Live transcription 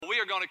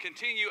are going to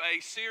continue a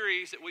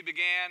series that we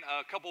began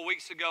a couple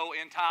weeks ago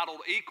entitled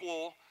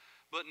Equal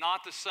but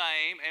Not the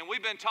Same. And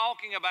we've been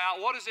talking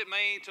about what does it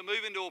mean to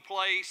move into a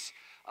place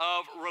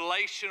of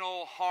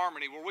relational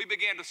harmony, where we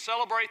begin to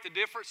celebrate the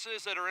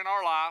differences that are in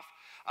our life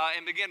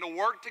and begin to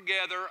work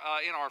together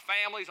in our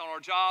families, on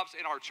our jobs,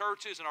 in our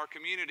churches, in our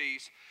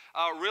communities,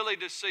 really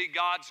to see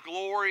God's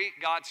glory,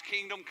 God's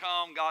kingdom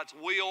come, God's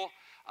will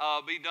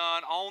be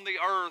done on the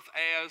earth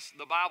as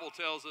the Bible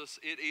tells us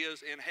it is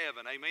in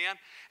heaven. Amen?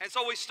 And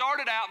so we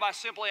started out by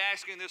simply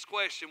asking this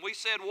question. We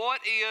said,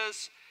 what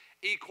is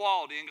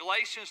equality? And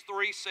Galatians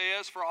 3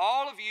 says, for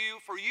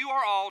you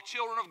are all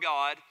children of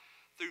God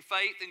through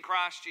faith in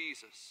Christ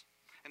Jesus.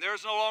 And there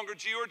is no longer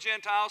Jew or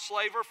Gentile,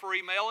 slave or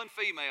free, male and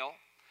female,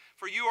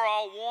 for you are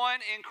all one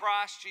in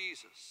Christ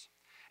Jesus.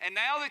 And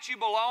now that you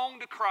belong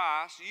to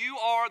Christ, you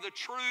are the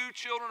true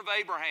children of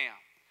Abraham.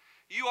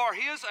 You are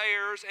his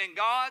heirs, and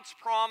God's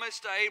promise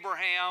to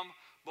Abraham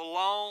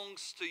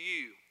belongs to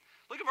you.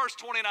 Look at verse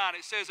 29.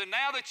 It says, and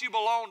now that you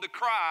belong to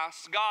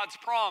Christ, God's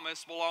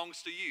promise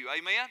belongs to you.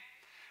 Amen?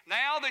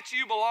 Now that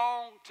you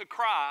belong to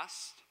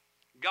Christ,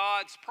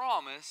 God's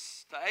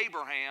promise to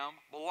Abraham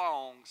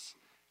belongs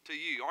to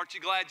you. Aren't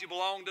you glad you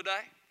belong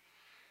today?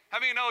 How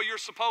many know you're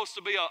supposed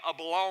to be a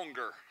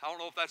belonger? I don't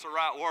know if that's a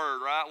right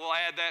word, right? We'll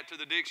add that to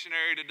the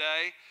dictionary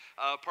today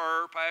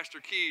per Pastor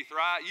Keith,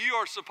 right? You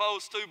are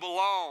supposed to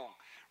belong,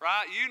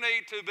 right? You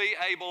need to be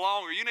a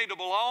belonger. You need to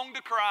belong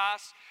to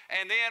Christ,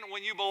 and then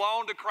when you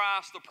belong to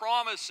Christ, the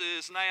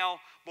promises now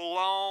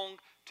belong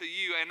to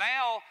you. And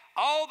now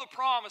all the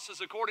promises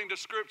according to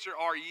Scripture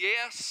are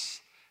yes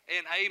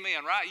and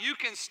amen, right? You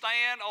can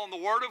stand on the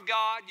Word of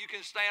God. You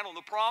can stand on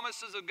the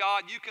promises of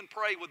God. You can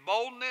pray with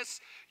boldness.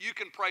 You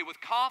can pray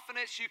with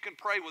confidence. You can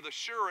pray with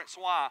assurance.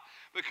 Why?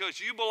 Because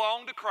you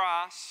belong to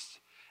Christ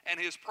and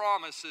His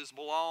promises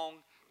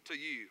belong to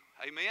you.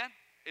 Amen?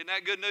 Isn't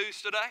that good news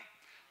today?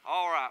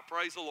 All right,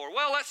 praise the Lord.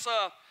 Well, let's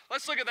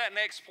look at that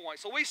next point.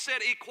 So we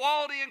said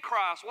equality in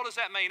Christ. What does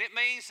that mean? It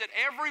means that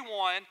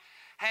everyone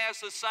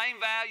has the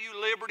same value,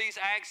 liberties,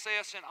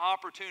 access, and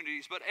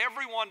opportunities, but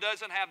everyone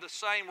doesn't have the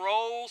same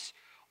roles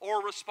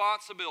or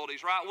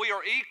responsibilities, right? We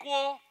are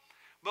equal,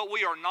 but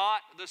we are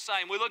not the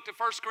same. We looked at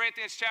 1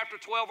 Corinthians chapter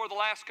 12 over the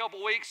last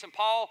couple weeks, and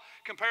Paul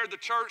compared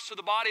the church to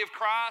the body of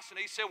Christ, and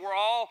he said we're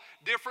all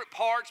different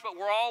parts, but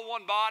we're all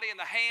one body,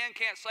 and the hand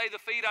can't say the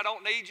feet, I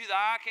don't need you.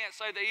 The eye can't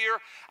say the ear,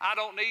 I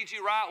don't need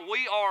you, right?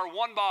 We are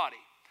one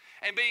body.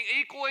 And being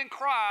equal in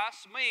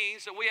Christ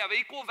means that we have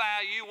equal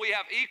value, we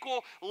have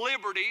equal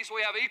liberties,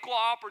 we have equal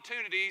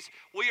opportunities.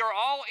 We are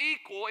all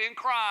equal in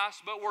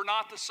Christ, but we're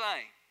not the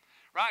same.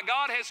 Right?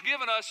 God has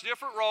given us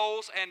different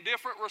roles and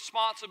different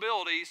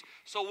responsibilities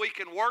so we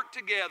can work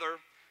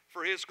together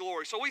for His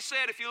glory. So we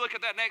said, if you look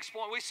at that next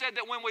point, we said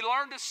that when we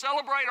learn to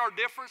celebrate our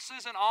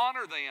differences and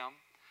honor them,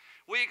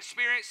 we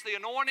experience the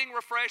anointing,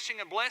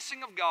 refreshing, and blessing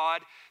of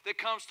God that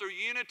comes through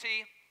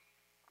unity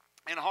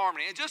and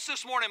harmony. And just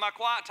this morning in my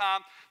quiet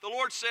time, the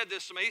Lord said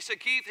this to me. He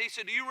said, Keith,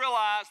 do you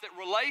realize that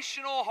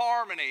relational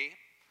harmony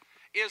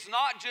is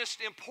not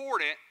just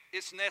important,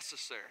 it's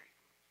necessary.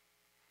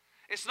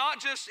 It's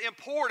not just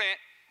important,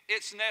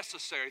 it's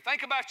necessary.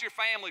 Think about your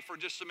family for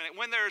just a minute.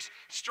 When there's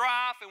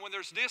strife and when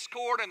there's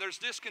discord and there's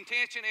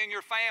discontention in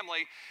your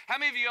family, how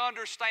many of you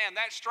understand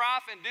that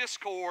strife and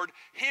discord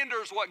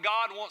hinders what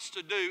God wants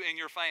to do in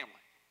your family?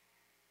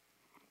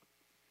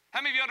 How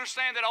many of you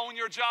understand that on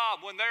your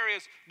job, when there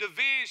is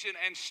division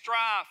and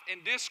strife and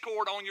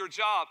discord on your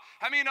job,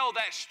 how many know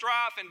that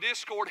strife and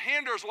discord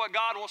hinders what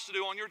God wants to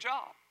do on your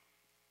job?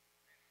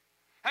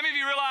 How many of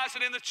you realize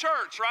that in the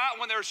church, right,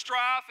 when there's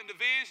strife and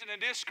division and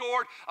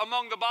discord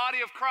among the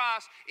body of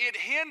Christ, it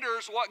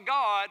hinders what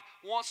God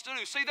wants to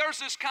do? See, there's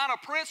this kind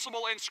of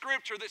principle in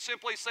Scripture that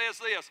simply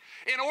says this: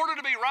 in order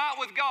to be right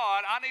with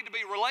God, I need to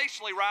be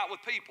relationally right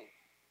with people.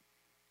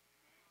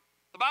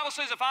 The Bible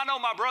says if I know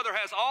my brother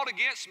has aught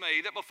against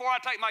me, that before I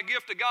take my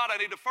gift to God, I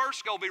need to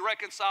first go be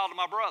reconciled to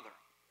my brother.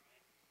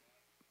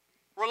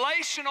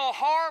 Relational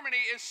harmony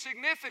is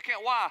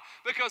significant. Why?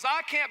 Because I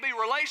can't be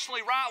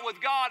relationally right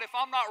with God if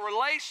I'm not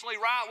relationally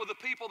right with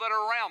the people that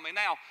are around me.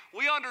 Now,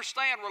 we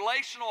understand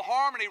relational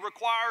harmony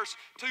requires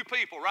two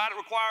people, right? It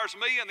requires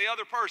me and the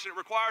other person. It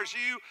requires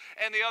you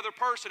and the other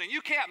person. And you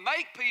can't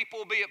make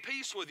people be at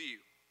peace with you.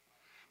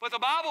 But the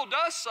Bible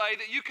does say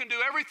that you can do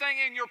everything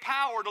in your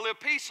power to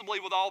live peaceably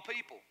with all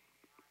people.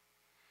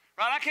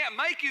 Right? I can't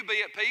make you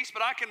be at peace,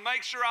 but I can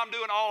make sure I'm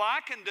doing all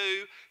I can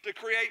do to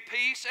create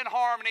peace and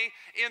harmony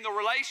in the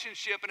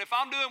relationship. And if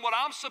I'm doing what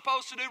I'm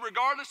supposed to do,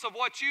 regardless of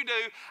what you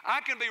do, I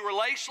can be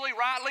relationally,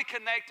 rightly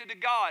connected to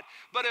God.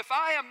 But if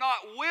I am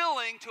not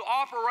willing to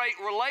operate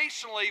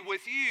relationally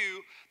with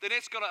you, then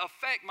it's going to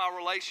affect my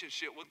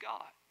relationship with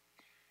God.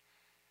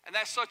 And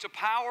that's such a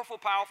powerful,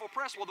 powerful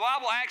principle. The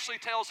Bible actually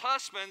tells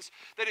husbands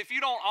that if you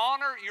don't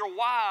honor your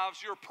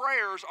wives, your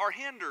prayers are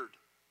hindered.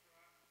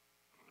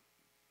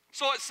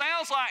 So it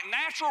sounds like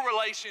natural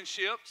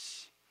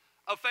relationships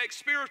affect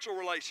spiritual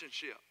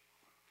relationship.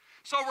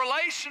 So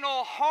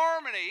relational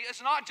harmony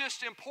is not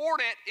just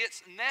important,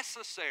 it's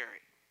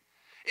necessary.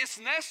 It's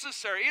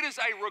necessary. It is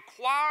a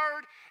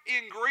required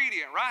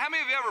ingredient, right? How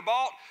many of you ever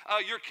bought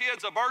your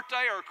kids a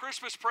birthday or a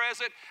Christmas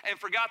present and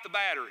forgot the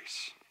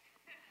batteries?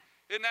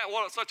 Isn't that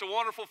such a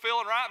wonderful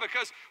feeling, right?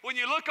 Because when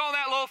you look on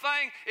that little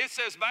thing, it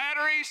says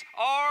batteries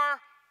are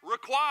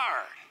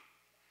required,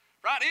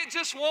 right? It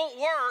just won't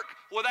work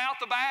without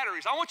the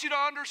batteries. I want you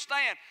to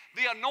understand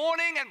the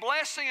anointing and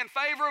blessing and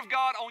favor of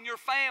God on your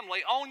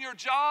family, on your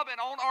job, and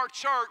on our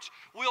church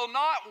will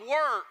not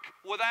work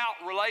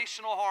without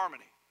relational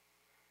harmony.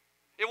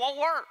 It won't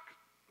work.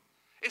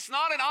 It's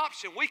not an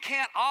option. We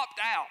can't opt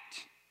out.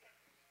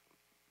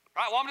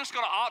 Right? Well, I'm just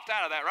going to opt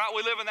out of that, right?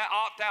 We live in that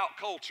opt-out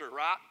culture,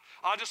 right?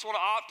 I just want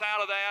to opt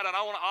out of that, and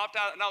I want to opt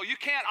out. No, you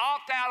can't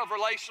opt out of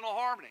relational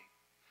harmony.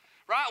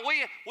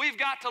 Right? We've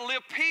got to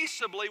live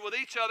peaceably with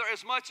each other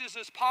as much as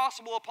is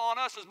possible upon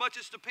us, as much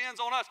as depends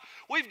on us.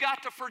 We've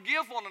got to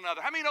forgive one another.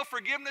 How many know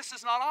forgiveness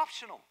is not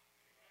optional?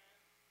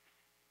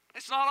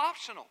 It's not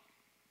optional.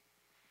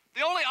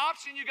 The only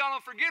option you got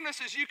on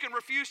forgiveness is you can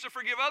refuse to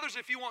forgive others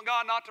if you want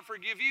God not to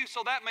forgive you,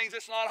 so that means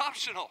it's not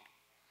optional.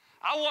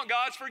 I want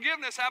God's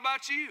forgiveness. How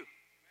about you?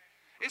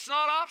 It's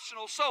not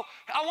optional. So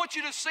I want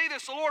you to see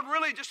this. The Lord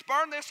really just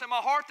burned this in my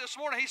heart this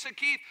morning. He said,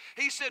 Keith,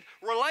 he said,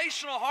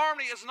 relational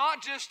harmony is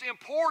not just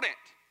important,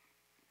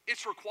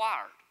 it's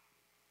required.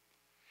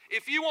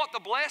 If you want the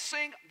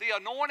blessing, the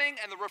anointing,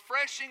 and the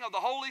refreshing of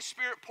the Holy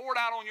Spirit poured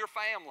out on your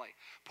family,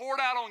 poured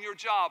out on your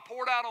job,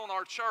 poured out on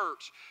our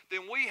church,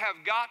 then we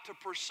have got to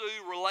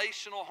pursue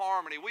relational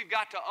harmony. We've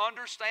got to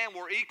understand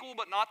we're equal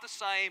but not the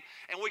same,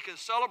 and we can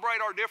celebrate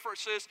our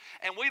differences,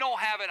 and we don't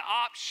have an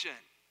option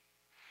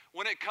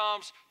when it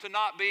comes to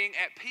not being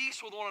at peace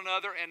with one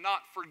another and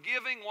not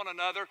forgiving one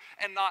another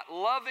and not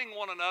loving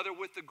one another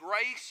with the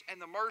grace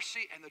and the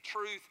mercy and the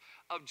truth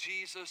of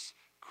Jesus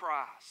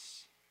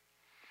Christ.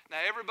 Now,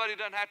 everybody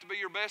doesn't have to be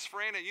your best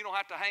friend, and you don't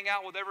have to hang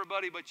out with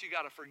everybody, but you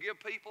got to forgive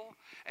people,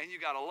 and you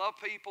got to love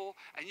people,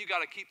 and you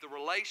got to keep the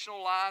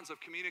relational lines of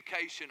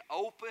communication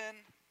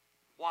open.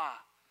 Why?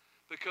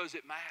 Because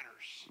it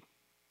matters.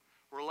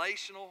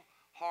 Relational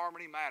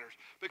harmony matters.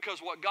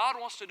 Because what God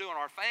wants to do in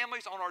our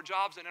families, on our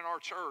jobs, and in our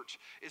church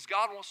is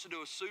God wants to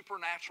do a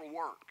supernatural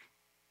work.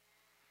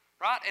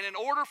 Right? And in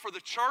order for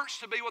the church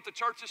to be what the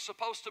church is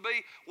supposed to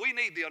be, we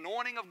need the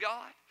anointing of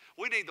God.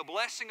 We need the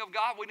blessing of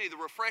God. We need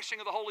the refreshing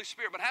of the Holy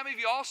Spirit. But how many of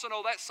you also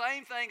know that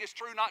same thing is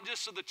true not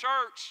just of the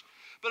church,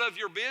 but of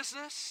your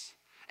business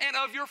and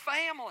of your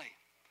family?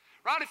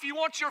 Right? If you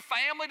want your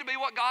family to be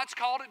what God's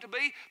called it to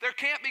be, there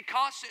can't be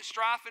constant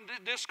strife and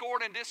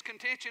discord and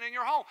discontention in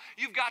your home.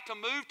 You've got to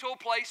move to a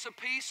place of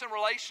peace and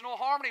relational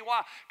harmony.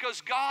 Why?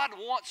 Because God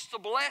wants to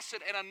bless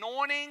it. And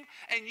anointing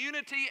and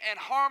unity and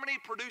harmony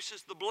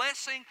produces the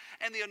blessing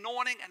and the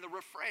anointing and the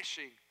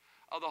refreshing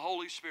of the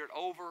Holy Spirit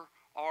over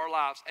our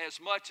lives, as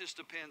much as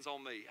depends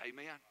on me.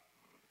 Amen?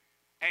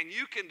 And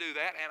you can do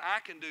that, and I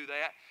can do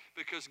that,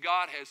 because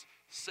God has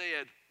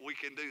said we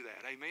can do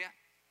that. Amen?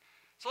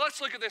 So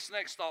let's look at this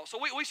next thought. So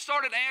we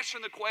started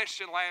answering the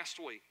question last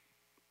week.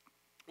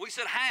 We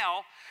said,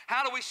 how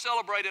do we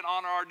celebrate and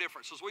honor our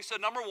differences? We said,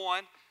 number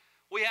one,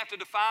 we have to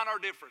define our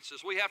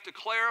differences. We have to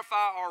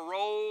clarify our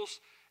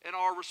roles and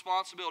our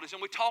responsibilities.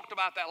 And we talked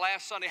about that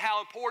last Sunday,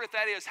 how important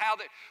that is, how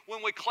that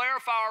when we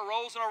clarify our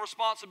roles and our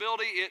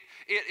responsibility,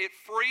 it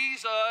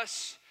frees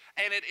us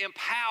and it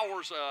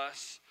empowers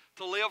us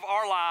to live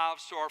our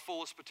lives to our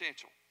fullest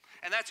potential.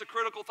 And that's a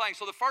critical thing.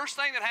 So the first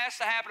thing that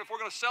has to happen if we're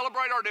going to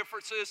celebrate our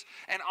differences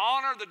and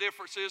honor the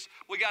differences,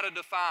 we got to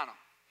define them.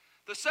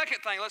 The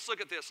second thing, let's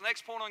look at this.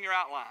 Next point on your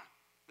outline.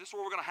 This is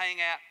where we're going to hang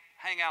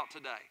out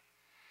today.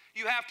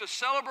 You have to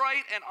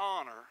celebrate and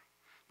honor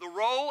the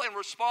role and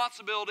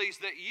responsibilities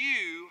that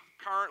you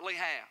currently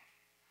have.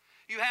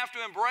 You have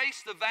to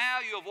embrace the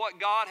value of what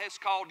God has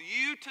called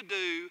you to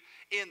do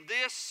in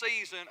this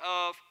season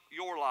of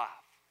your life.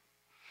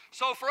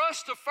 So for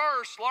us to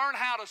first learn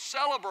how to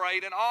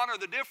celebrate and honor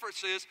the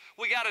differences,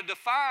 we got to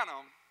define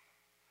them.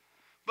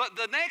 But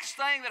the next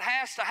thing that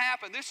has to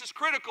happen, this is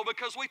critical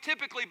because we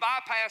typically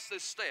bypass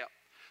this step.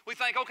 We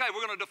think, okay,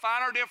 we're going to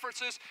define our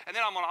differences, and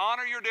then I'm going to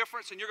honor your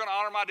difference, and you're going to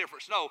honor my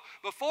difference. No,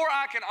 before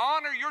I can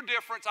honor your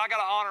difference, I got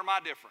to honor my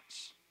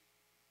difference.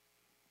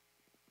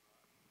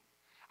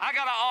 I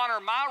got to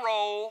honor my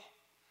role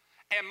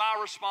and my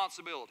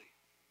responsibility.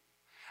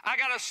 I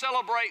got to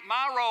celebrate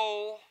my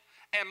role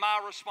and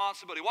my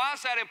responsibility. Why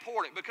is that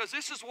important? Because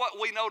this is what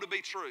we know to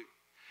be true.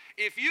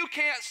 If you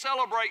can't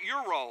celebrate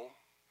your role,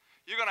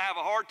 you're going to have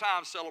a hard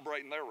time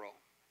celebrating their role.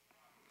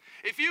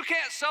 If you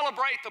can't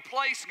celebrate the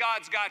place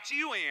God's got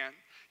you in,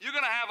 you're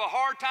going to have a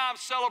hard time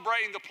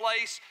celebrating the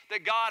place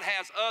that God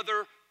has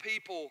other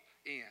people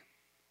in.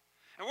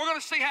 And we're going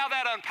to see how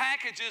that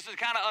unpackages and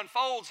kind of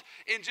unfolds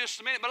in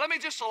just a minute. But let me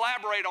just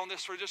elaborate on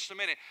this for just a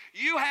minute.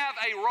 You have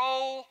a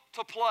role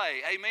to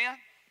play. Amen?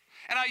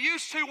 And I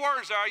used two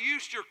words there. I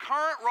used your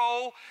current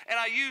role and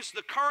I used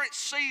the current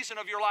season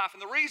of your life.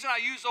 And the reason I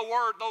use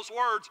those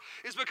words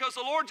is because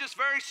the Lord just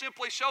very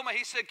simply showed me.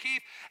 He said,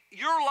 Keith,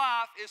 your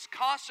life is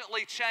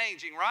constantly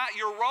changing, right?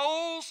 Your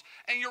roles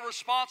and your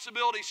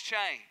responsibilities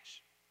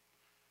change.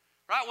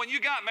 Right? When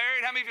you got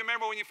married, how many of you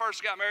remember when you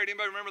first got married?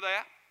 Anybody remember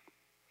that?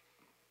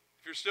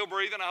 If you're still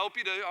breathing, I hope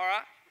you do, all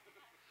right?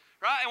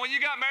 Right? And when you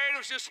got married,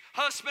 it was just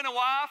husband and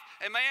wife,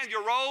 and man,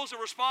 your roles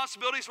and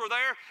responsibilities were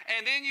there,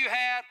 and then you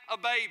had a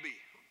baby.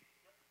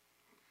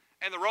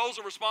 And the roles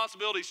and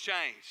responsibilities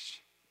changed.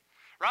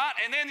 Right?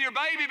 And then your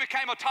baby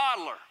became a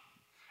toddler.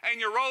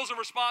 And your roles and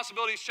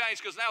responsibilities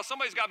change because now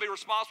somebody's got to be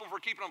responsible for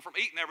keeping them from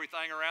eating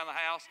everything around the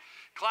house,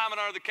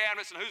 climbing under the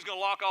cabinets, and who's going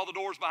to lock all the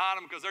doors behind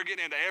them because they're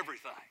getting into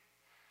everything.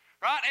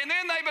 Right? And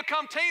then they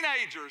become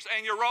teenagers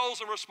and your roles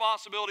and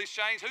responsibilities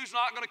change. Who's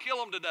not going to kill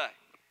them today?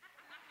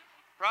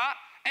 Right?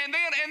 And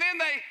then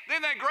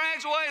they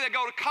graduate, they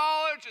go to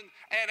college,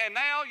 and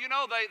now, you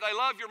know, they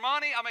love your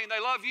money. I mean, they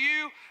love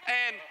you,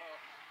 and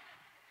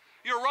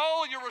your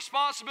role and your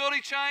responsibility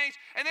change.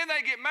 And then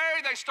they get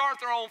married, they start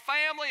their own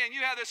family, and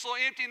you have this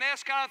little empty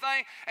nest kind of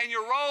thing, and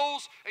your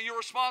roles and your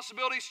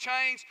responsibilities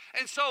change.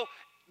 And so,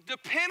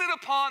 dependent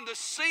upon the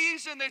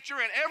season that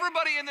you're in,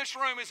 everybody in this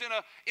room is in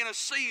a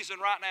season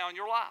right now in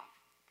your life.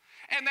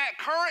 And that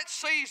current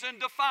season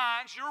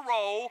defines your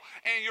role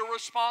and your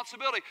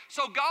responsibility.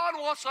 So God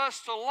wants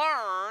us to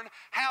learn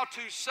how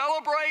to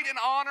celebrate and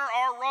honor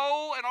our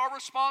role and our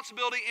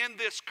responsibility in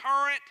this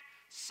current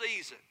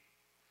season.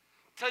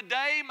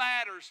 Today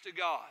matters to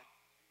God.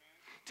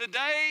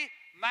 Today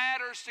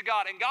matters to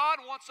God. And God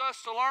wants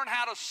us to learn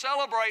how to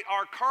celebrate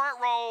our current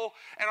role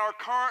and our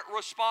current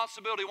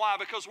responsibility. Why?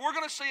 Because we're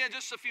going to see in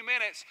just a few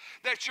minutes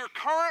that your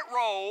current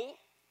role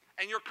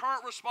and your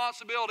current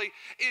responsibility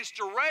is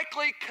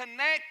directly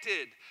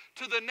connected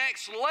to the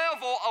next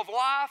level of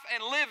life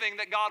and living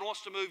that God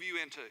wants to move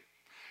you into.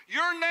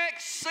 Your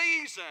next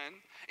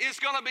season is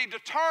going to be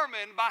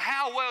determined by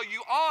how well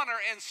you honor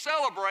and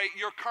celebrate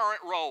your current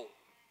role.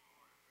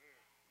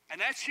 And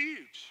that's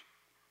huge.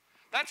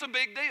 That's a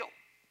big deal.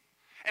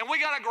 And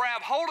we got to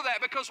grab hold of that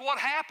because what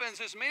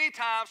happens is many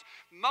times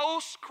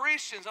most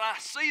Christians, and I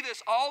see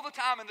this all the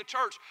time in the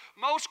church,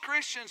 most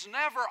Christians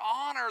never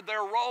honor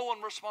their role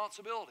and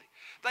responsibility.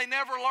 They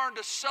never learn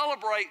to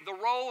celebrate the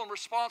role and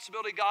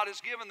responsibility God has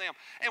given them.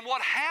 And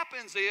what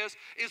happens is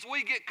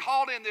we get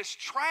caught in this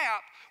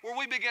trap where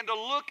we begin to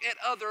look at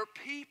other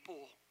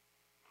people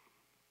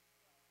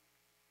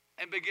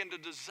and begin to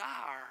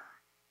desire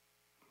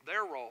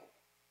their role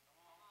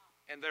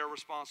and their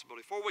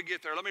responsibility. Before we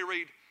get there, let me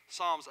read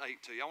Psalms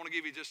 8 to you. I want to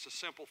give you just a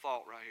simple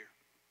thought right here.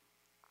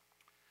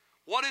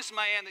 What is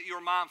man that you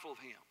are mindful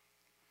of him,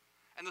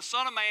 and the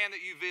Son of Man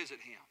that you visit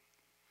him?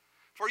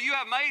 For you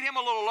have made him a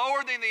little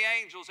lower than the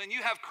angels, and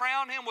you have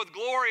crowned him with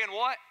glory and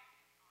what?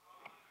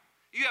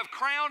 You have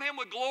crowned him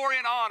with glory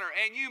and honor,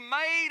 and you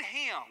made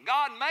him,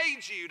 God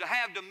made you to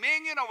have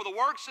dominion over the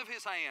works of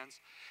his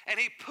hands,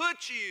 and he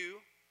put you,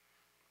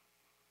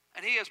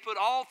 and he has put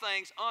all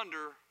things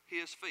under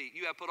his feet.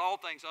 You have put all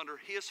things under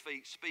his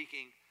feet,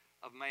 speaking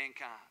of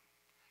mankind.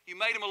 You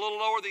made him a little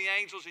lower than the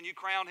angels, and you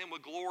crowned him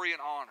with glory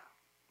and honor.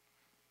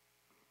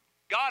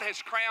 God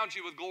has crowned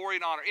you with glory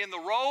and honor. In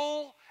the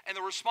role and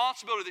the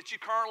responsibility that you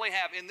currently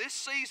have in this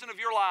season of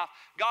your life,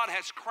 God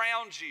has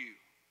crowned you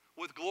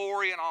with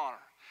glory and honor.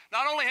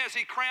 Not only has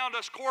he crowned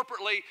us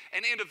corporately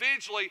and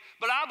individually,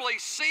 but I believe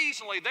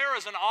seasonally there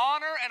is an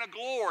honor and a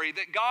glory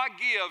that God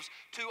gives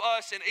to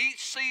us in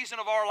each season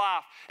of our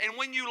life. And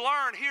when you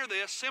learn, hear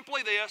this,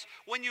 simply this,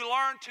 when you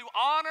learn to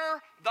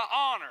honor the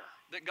honor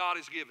that God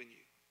has given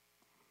you.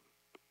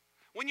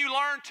 When you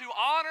learn to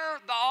honor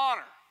the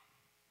honor.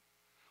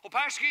 Well,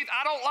 Pastor Keith,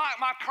 I don't like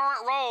my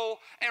current role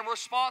and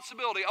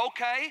responsibility.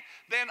 Okay,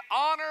 then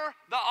honor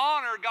the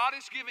honor God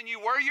has given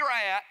you where you're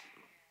at,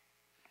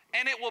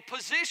 and it will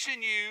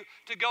position you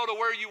to go to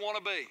where you want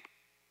to be.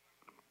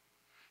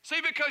 See,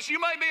 because you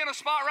may be in a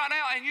spot right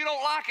now and you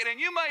don't like it, and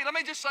you may, let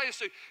me just say this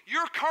to you,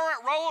 your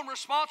current role and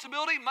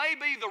responsibility may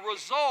be the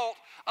result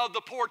of the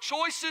poor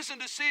choices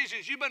and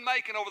decisions you've been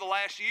making over the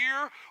last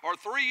year or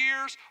 3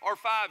 years or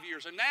 5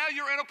 years. And now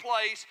you're in a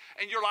place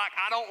and you're like,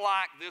 I don't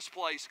like this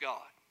place,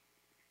 God.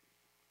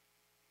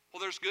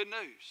 Well, there's good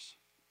news.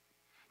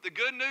 The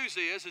good news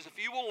is if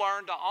you will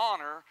learn to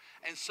honor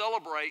and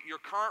celebrate your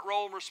current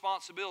role and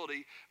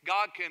responsibility,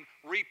 God can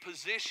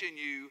reposition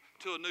you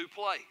to a new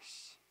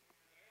place.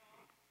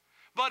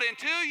 But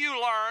until you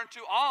learn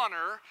to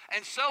honor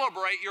and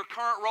celebrate your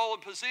current role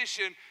and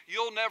position,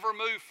 you'll never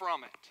move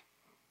from it.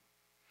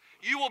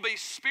 You will be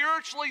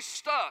spiritually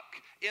stuck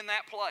in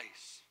that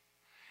place.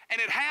 And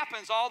it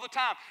happens all the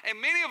time. And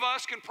many of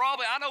us can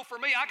probably, I know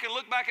for me, I can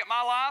look back at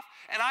my life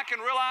and I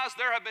can realize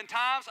there have been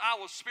times I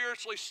was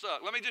spiritually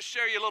stuck. Let me just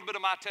share you a little bit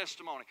of my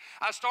testimony.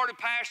 I started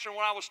pastoring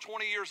when I was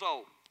 20 years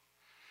old.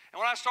 And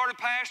when I started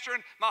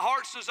pastoring, my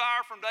heart's desire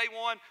from day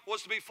one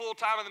was to be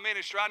full-time in the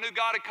ministry. I knew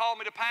God had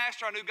called me to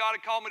pastor. I knew God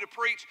had called me to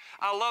preach.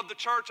 I loved the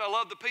church. I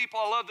loved the people.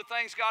 I loved the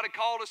things God had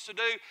called us to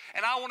do.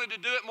 And I wanted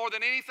to do it more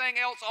than anything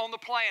else on the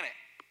planet.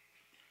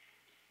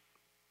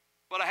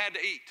 But I had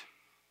to eat.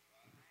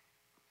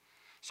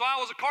 So I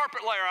was a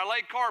carpet layer. I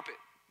laid carpet.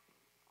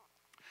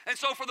 And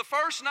so for the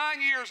first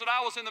 9 years that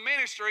I was in the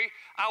ministry,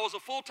 I was a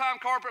full-time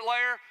carpet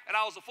layer and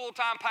I was a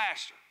full-time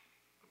pastor.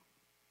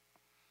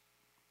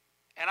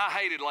 And I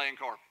hated laying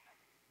carpet.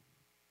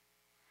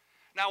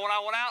 Now, when I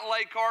went out and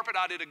laid carpet,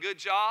 I did a good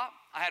job.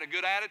 I had a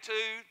good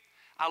attitude.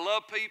 I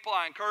loved people.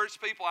 I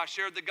encouraged people. I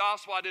shared the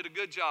gospel. I did a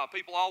good job.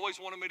 People always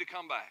wanted me to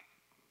come back.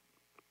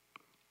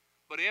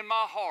 But in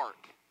my heart,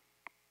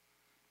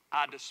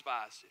 I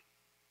despised it.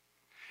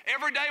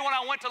 Every day when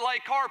I went to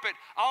lay carpet,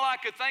 all I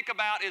could think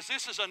about is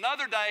this is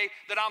another day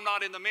that I'm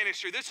not in the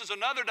ministry. This is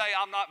another day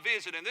I'm not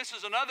visiting. This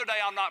is another day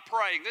I'm not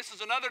praying. This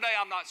is another day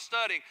I'm not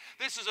studying.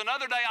 This is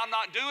another day I'm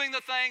not doing the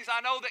things I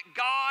know that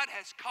God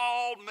has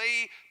called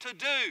me to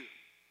do.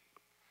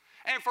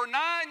 And for 9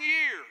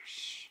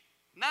 years,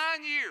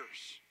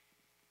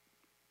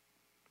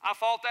 I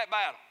fought that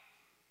battle.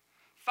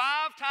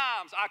 5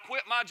 times I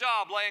quit my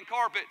job laying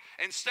carpet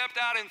and stepped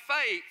out in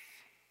faith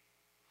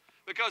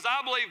because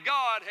I believe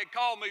God had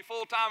called me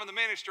full-time in the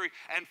ministry,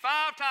 and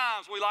 5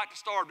 times we like to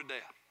starve to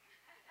death.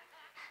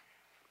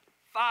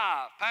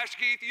 5. Pastor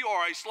Keith, you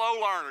are a slow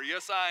learner.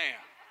 Yes, I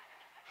am.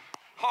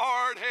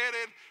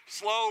 Hard-headed,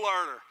 slow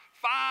learner.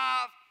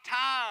 5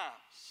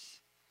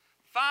 times.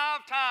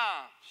 5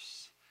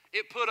 times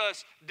it put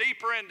us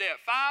deeper in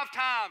debt. 5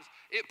 times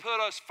it put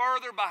us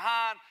further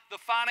behind the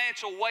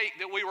financial weight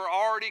that we were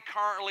already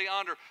currently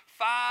under.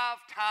 5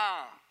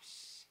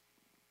 times.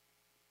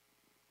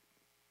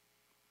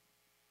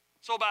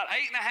 So about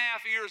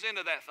 8.5 years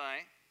into that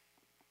thing,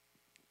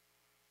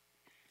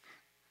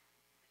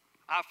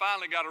 I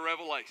finally got a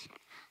revelation.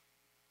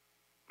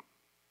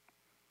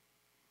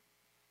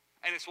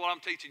 And it's what I'm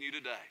teaching you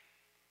today.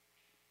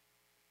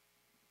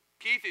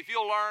 Keith, if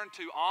you'll learn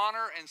to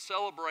honor and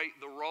celebrate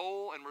the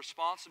role and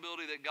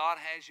responsibility that God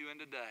has you in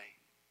today,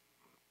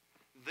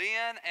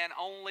 then and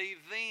only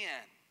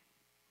then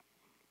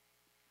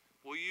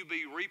will you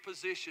be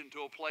repositioned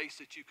to a place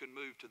that you can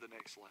move to the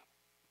next level.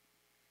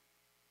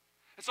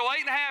 And so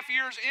 8.5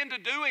 years into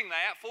doing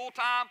that,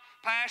 full-time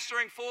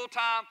pastoring,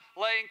 full-time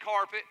laying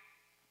carpet,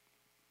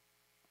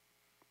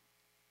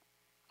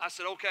 I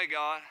said, okay,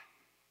 God,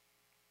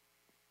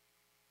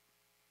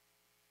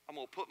 I'm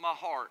going to put my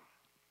heart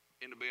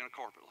into being a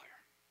carpet layer.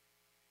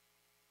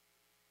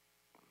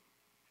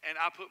 And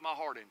I put my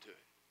heart into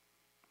it.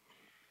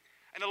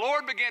 And the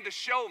Lord began to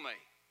show me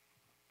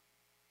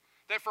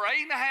that for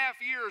 8.5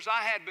 years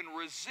I had been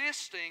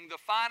resisting the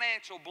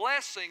financial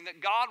blessing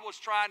that God was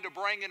trying to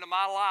bring into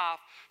my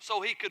life so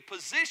He could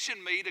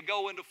position me to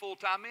go into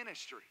full-time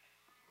ministry.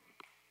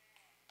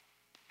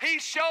 He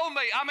showed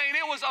me,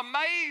 it was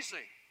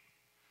amazing.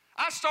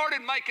 I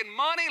started making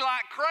money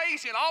like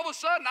crazy, and all of a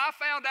sudden I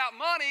found out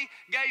money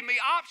gave me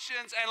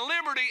options and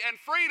liberty and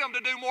freedom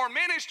to do more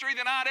ministry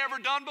than I'd ever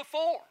done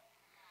before.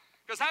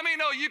 Because how many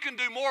know you can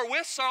do more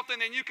with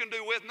something than you can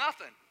do with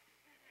nothing?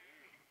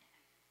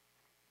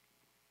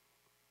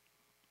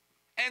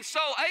 And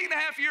so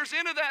 8.5 years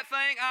into that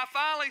thing, I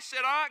finally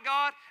said, all right,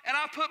 God, and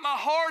I put my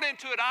heart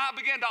into it. I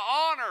began to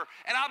honor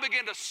and I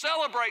began to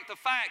celebrate the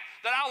fact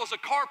that I was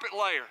a carpet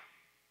layer.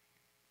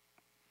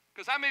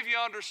 Because how many of you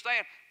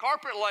understand,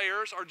 carpet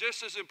layers are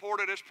just as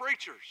important as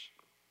preachers?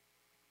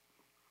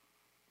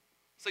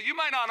 So you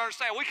may not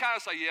understand. We kind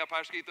of say, yeah,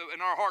 Pastor Keith,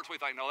 in our hearts we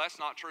think, no, that's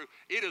not true.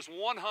 It is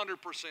 100%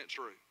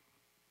 true.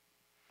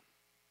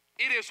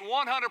 It is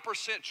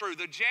 100% true.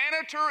 The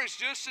janitor is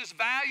just as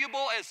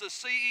valuable as the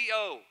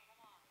CEO.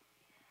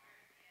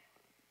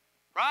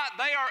 Right?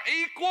 They are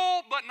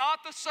equal but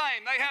not the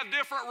same. They have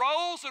different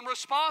roles and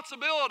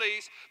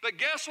responsibilities, but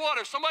guess what?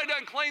 If somebody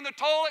doesn't clean the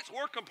toilets,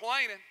 we're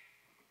complaining.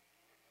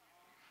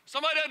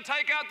 Somebody doesn't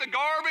take out the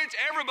garbage,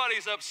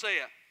 everybody's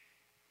upset.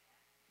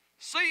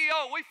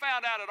 CEO, we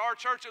found out at our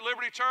church at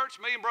Liberty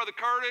Church, me and Brother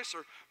Curtis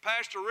or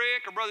Pastor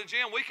Rick or Brother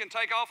Jim, we can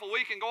take off a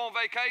week and go on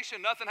vacation,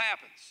 nothing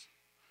happens.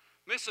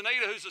 Miss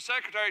Anita, who's the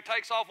secretary,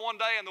 takes off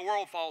one day and the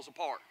world falls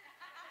apart.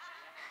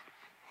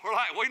 We're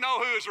like, we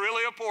know who is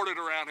really important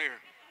around here.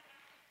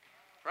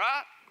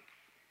 Right?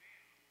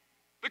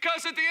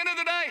 Because at the end of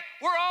the day,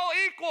 we're all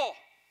equal.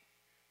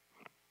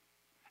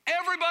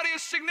 Everybody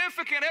is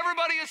significant.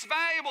 Everybody is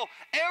valuable.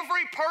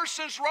 Every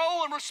person's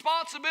role and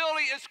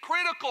responsibility is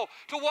critical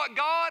to what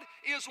God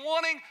is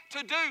wanting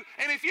to do.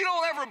 And if you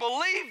don't ever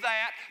believe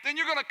that, then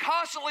you're going to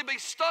constantly be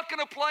stuck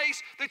in a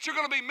place that you're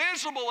going to be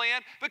miserable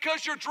in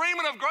because you're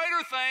dreaming of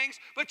greater things,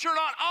 but you're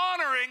not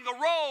honoring the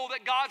role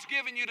that God's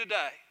given you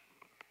today.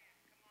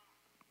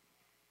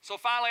 So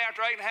finally,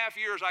 after 8.5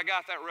 years, I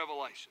got that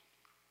revelation.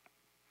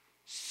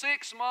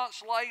 6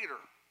 months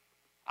later,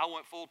 I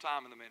went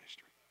full-time in the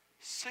ministry.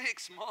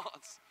 6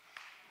 months.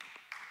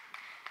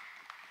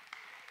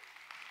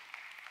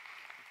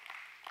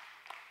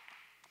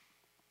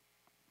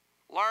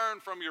 Learn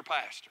from your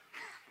pastor.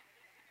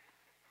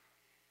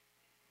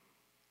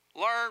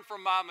 Learn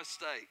from my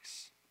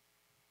mistakes.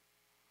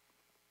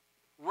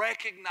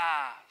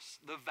 Recognize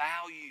the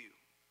value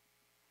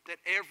that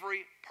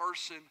every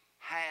person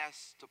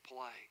has to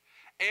play.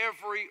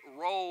 Every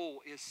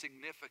role is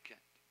significant.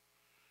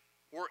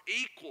 We're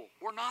equal.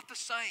 We're not the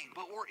same,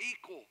 but we're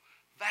equal.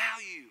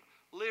 Value,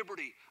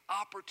 liberty,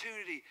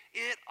 opportunity.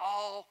 It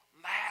all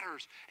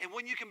matters. And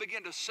when you can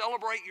begin to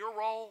celebrate your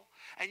role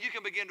and you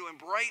can begin to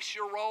embrace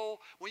your role,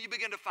 when you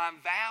begin to find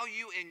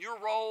value in your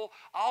role,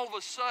 all of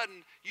a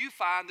sudden you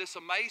find this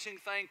amazing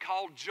thing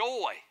called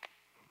joy.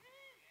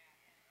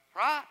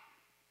 Right?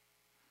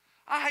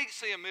 I hate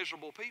seeing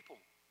miserable people.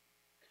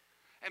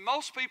 And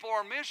most people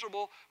are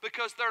miserable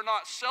because they're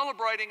not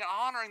celebrating and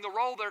honoring the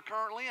role they're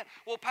currently in.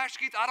 Well, Pastor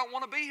Keith, I don't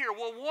want to be here.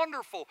 Well,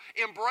 wonderful.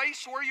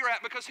 Embrace where you're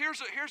at, because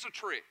here's a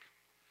trick.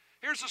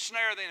 Here's a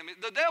snare of the enemy.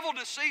 The devil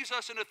deceives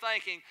us into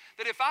thinking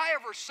that if I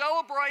ever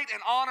celebrate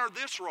and honor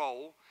this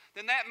role,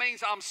 then that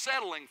means I'm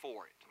settling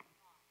for it.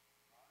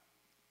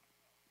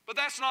 But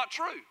that's not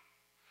true.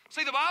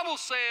 See, the Bible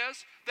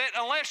says that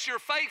unless you're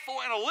faithful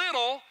in a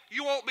little,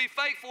 you won't be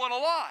faithful in a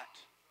lot.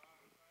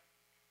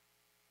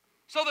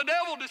 So the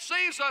devil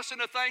deceives us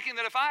into thinking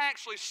that if I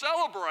actually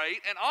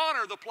celebrate and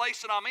honor the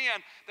place that I'm in,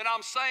 then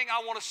I'm saying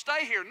I want to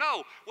stay here.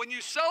 No, when you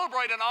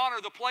celebrate and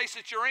honor the place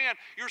that you're in,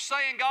 you're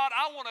saying, God,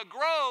 I want to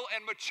grow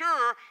and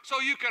mature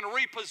so you can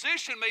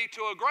reposition me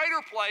to a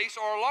greater place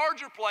or a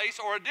larger place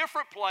or a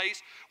different place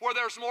where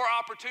there's more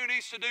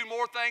opportunities to do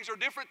more things or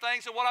different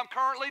things than what I'm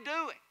currently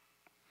doing.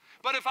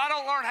 But if I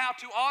don't learn how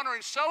to honor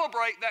and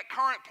celebrate that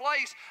current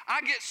place,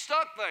 I get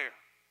stuck there.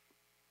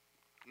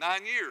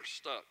 9 years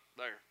stuck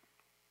there.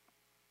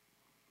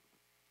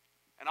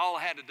 And all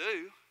I had to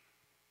do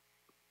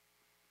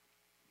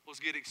was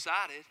get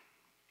excited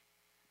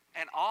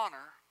and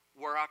honor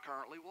where I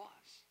currently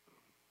was.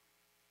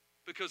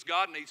 Because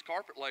God needs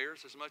carpet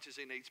layers as much as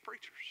He needs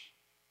preachers.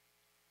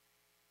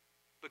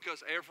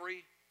 Because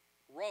every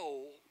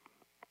role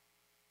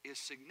is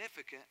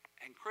significant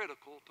and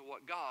critical to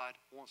what God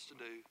wants to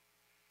do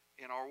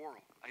in our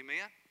world.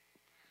 Amen?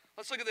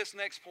 Let's look at this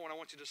next point. I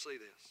want you to see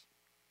this.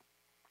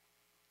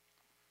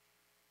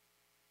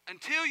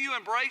 Until you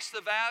embrace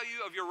the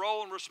value of your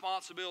role and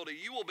responsibility,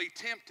 you will be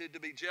tempted to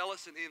be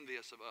jealous and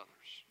envious of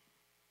others.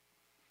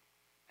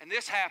 And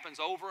this happens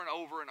over and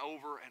over and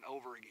over and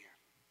over again.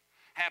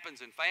 It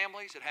happens in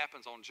families, it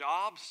happens on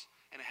jobs,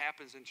 and it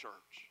happens in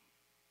church.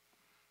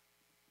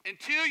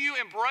 Until you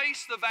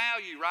embrace the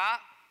value, right,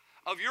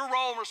 of your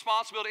role and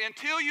responsibility,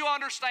 until you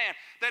understand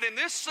that in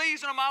this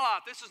season of my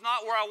life, this is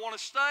not where I want to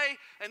stay,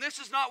 and this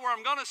is not where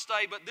I'm going to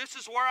stay, but this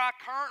is where I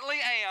currently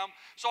am,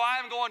 so I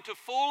am going to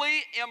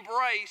fully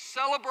embrace,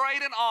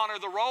 celebrate, and honor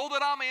the role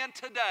that I'm in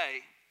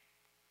today,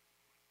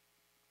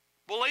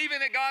 believing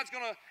that God's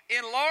going to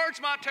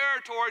enlarge my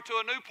territory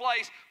to a new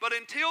place, but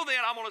until then,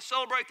 I'm going to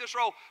celebrate this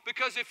role,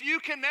 because if you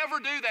can never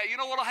do that, you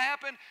know what will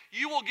happen?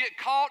 You will get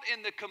caught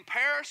in the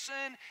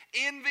comparison,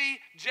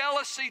 envy,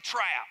 jealousy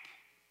trap.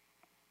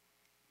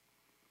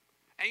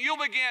 And you'll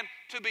begin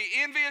to be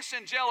envious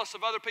and jealous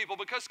of other people,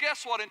 because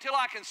guess what? Until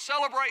I can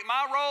celebrate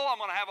my role, I'm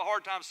going to have a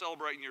hard time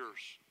celebrating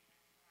yours.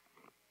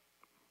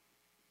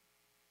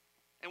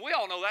 And we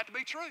all know that to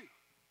be true.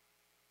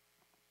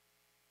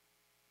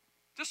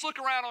 Just look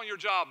around on your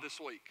job this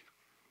week.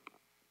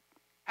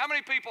 How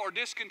many people are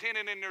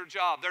discontented in their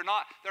job? They're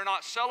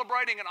not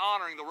celebrating and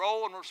honoring the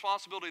role and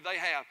responsibility they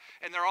have,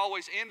 and they're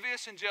always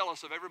envious and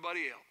jealous of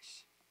everybody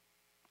else.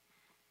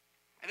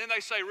 And then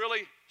they say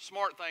really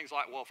smart things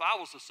like, well, if I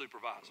was the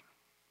supervisor,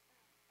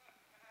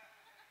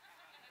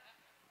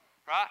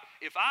 right?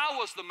 If I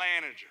was the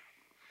manager,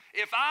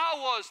 if I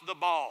was the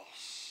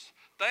boss,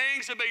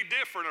 things would be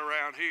different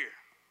around here.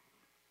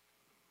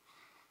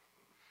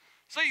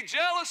 See,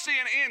 jealousy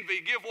and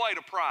envy give way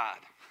to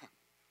pride.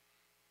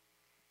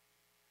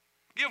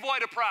 Give way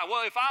to pride.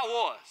 Well, if I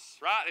was,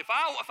 right? If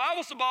I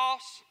was the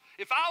boss,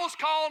 if I was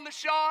calling the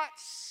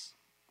shots,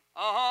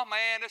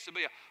 man, this would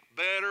be a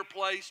better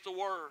place to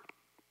work.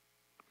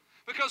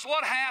 Because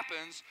what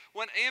happens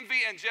when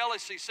envy and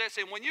jealousy sets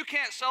in? When you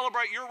can't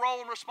celebrate your role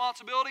and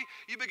responsibility,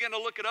 you begin to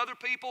look at other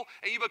people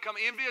and you become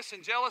envious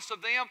and jealous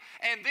of them.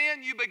 And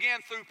then you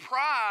begin through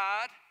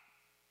pride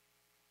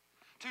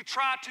to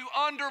try to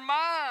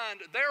undermine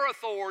their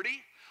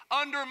authority,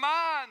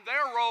 undermine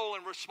their role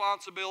and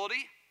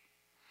responsibility,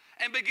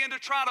 and begin to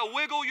try to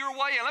wiggle your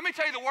way in. Let me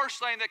tell you the worst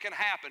thing that can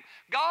happen.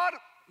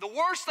 The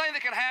worst thing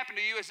that can happen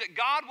to you is that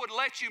God would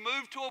let you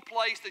move to a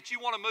place that you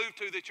want to move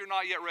to that you're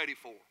not yet ready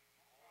for.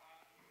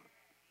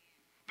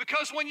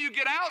 Because when you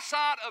get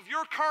outside of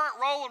your current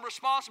role and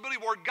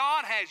responsibility where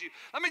God has you,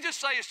 let me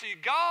just say this to you,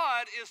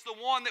 God is the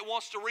one that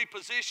wants to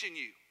reposition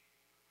you.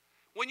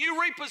 When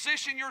you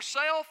reposition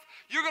yourself,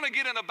 you're going to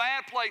get in a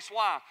bad place.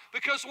 Why?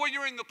 Because when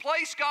you're in the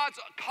place God's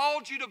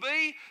called you to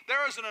be,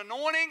 there is an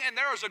anointing and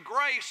there is a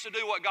grace to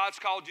do what God's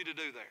called you to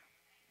do there.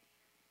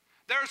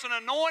 There's an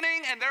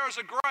anointing and there is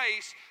a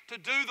grace to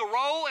do the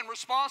role and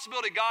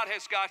responsibility God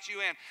has got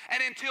you in. And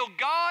until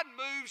God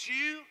moves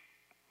you,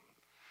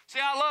 see,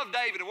 I love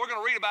David, and we're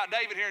going to read about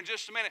David here in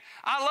just a minute.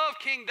 I love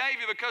King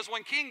David because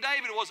when King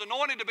David was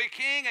anointed to be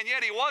king, and yet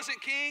he wasn't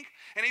king,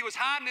 and he was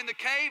hiding in the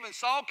cave, and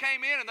Saul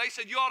came in, and they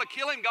said, you ought to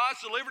kill him.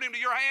 God's delivered him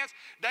to your hands.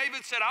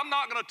 David said, I'm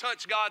not going to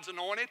touch God's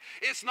anointed.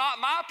 It's not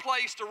my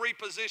place to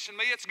reposition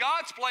me. It's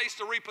God's place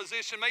to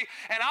reposition me,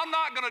 and I'm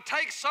not going to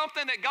take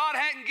something that God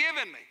hadn't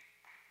given me.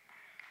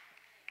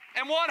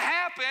 And what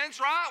happens,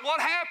 right?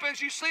 What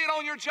happens, you see it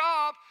on your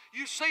job,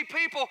 you see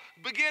people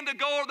begin to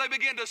go, they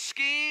begin to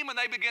scheme, and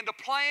they begin to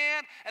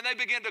plan, and they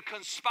begin to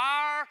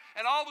conspire,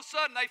 and all of a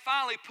sudden they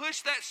finally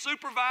push that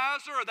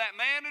supervisor or that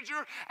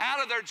manager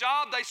out of their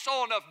job. They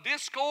sow enough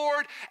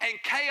discord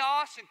and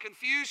chaos and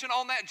confusion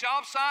on that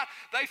job site,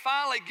 they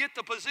finally get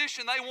the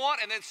position they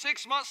want, and then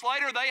 6 months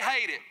later they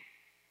hate it.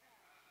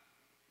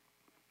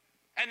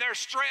 And they're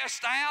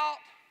stressed out.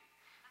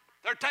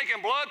 They're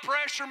taking blood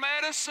pressure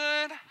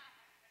medicine.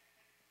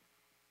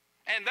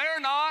 And they're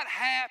not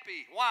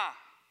happy. Why?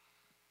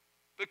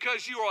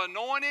 Because you are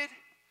anointed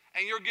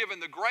and you're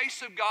given the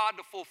grace of God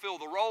to fulfill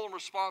the role and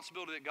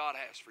responsibility that God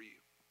has for you.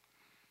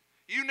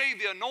 You need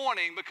the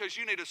anointing because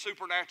you need a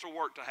supernatural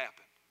work to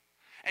happen.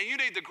 And you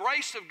need the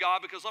grace of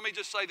God because, let me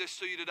just say this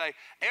to you today,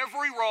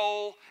 every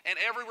role and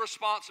every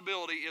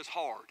responsibility is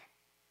hard.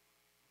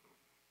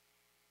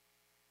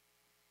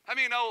 How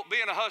many of you know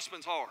being a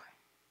husband's hard?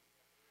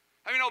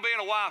 How many of you know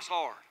being a wife's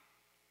hard?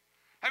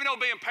 How many of you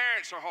know being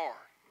parents are hard?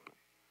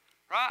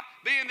 Right?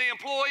 Being the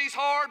employee's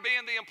hard,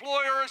 being the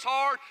employer is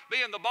hard,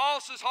 being the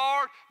boss is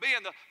hard, being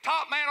the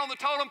top man on the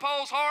totem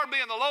pole is hard,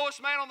 being the lowest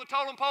man on the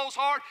totem pole is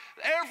hard.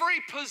 Every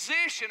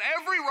position,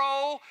 every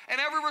role, and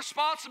every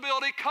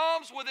responsibility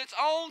comes with its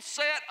own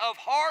set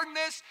of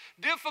hardness,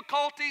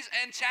 difficulties,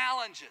 and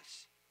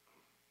challenges.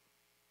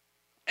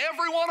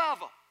 Every one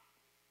of them.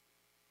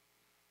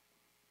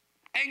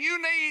 And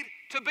you need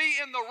to be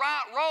in the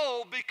right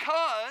role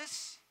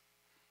because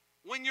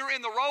when you're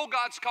in the role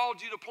God's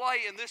called you to play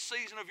in this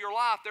season of your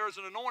life, there is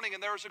an anointing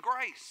and there is a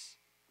grace.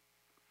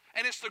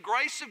 And it's the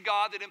grace of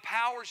God that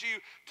empowers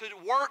you to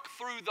work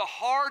through the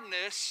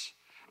hardness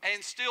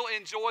and still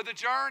enjoy the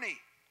journey.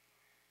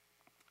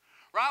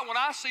 Right? When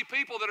I see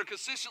people that are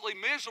consistently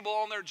miserable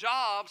on their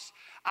jobs,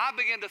 I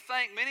begin to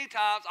think many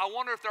times, I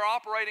wonder if they're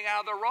operating out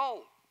of their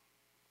role.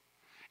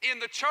 In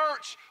the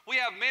church, we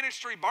have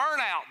ministry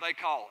burnout, they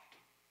call it.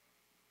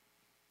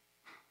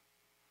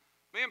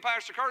 Me and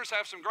Pastor Curtis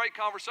have some great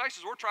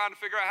conversations. We're trying to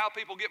figure out how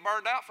people get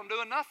burned out from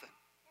doing nothing.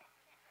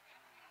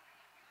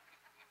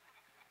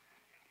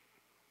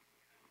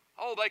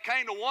 Oh, they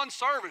came to one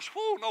service.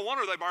 Whew, no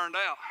wonder they burned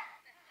out.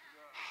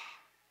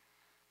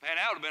 Man,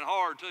 that would have been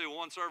hard too,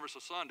 one service a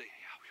Sunday.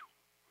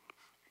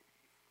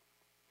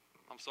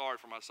 I'm sorry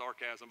for my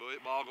sarcasm, but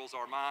it boggles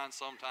our minds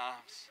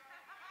sometimes.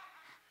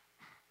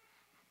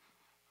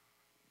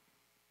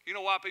 You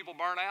know why people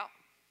burn out?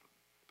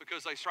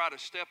 Because they try to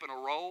step in a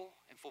role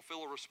and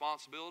fulfill a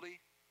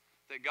responsibility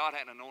that God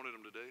hadn't anointed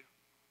them to do.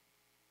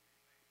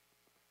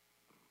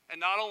 And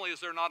not only is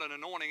there not an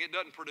anointing, it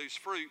doesn't produce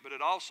fruit, but it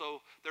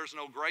also, there's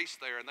no grace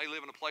there, and they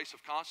live in a place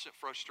of constant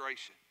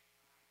frustration.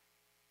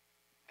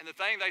 And the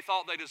thing they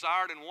thought they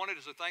desired and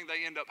wanted is the thing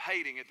they end up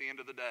hating at the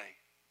end of the day.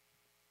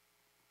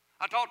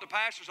 I talk to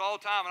pastors all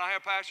the time, and I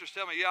have pastors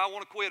tell me, yeah, I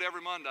want to quit every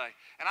Monday.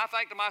 And I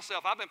think to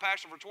myself, I've been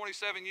pastoring for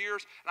 27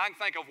 years, and I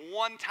can think of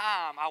one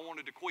time I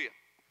wanted to quit.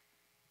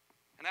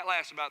 And that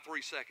lasts about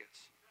 3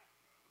 seconds.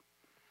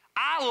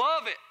 I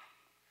love it.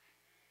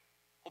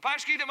 Well,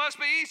 Pastor Keith, it must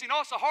be easy.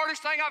 No, it's the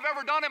hardest thing I've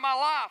ever done in my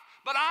life,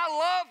 but I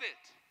love it.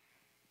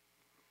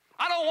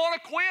 I don't want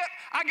to quit.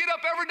 I get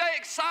up every day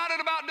excited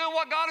about doing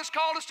what God has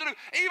called us to do,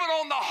 even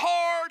on the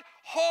hard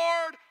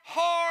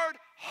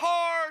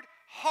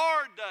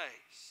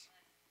days.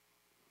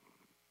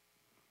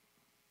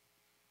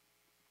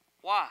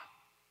 Why?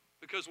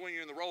 Because when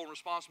you're in the role and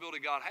responsibility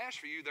God has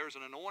for you, there's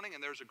an anointing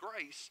and there's a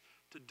grace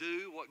to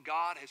do what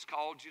God has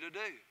called you to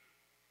do.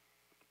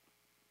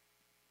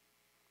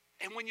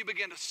 And when you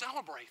begin to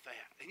celebrate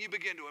that, and you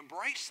begin to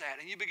embrace that,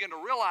 and you begin to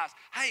realize,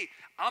 hey,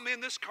 I'm in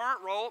this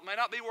current role. It may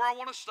not be where I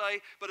want to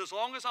stay, but as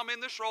long as I'm in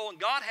this role and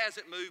God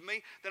hasn't moved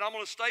me, then I'm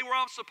going to stay where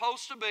I'm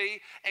supposed to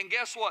be. And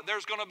guess what?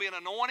 There's going to be an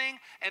anointing,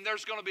 and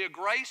there's going to be a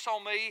grace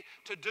on me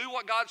to do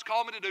what God's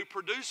called me to do,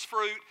 produce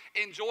fruit,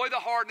 enjoy the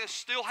hardness,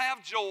 still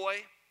have joy,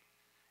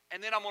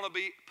 and then I'm going to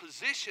be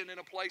positioned in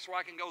a place where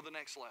I can go to the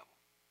next level.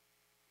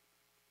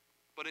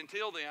 But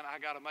until then, I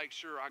got to make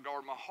sure I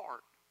guard my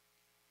heart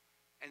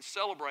and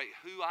celebrate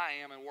who I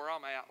am and where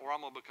I'm at, or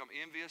I'm going to become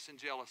envious and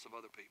jealous of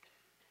other people.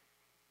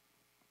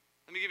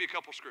 Let me give you a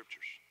couple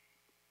scriptures.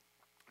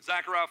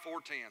 Zechariah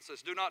 4:10 says,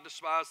 do not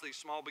despise these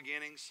small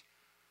beginnings,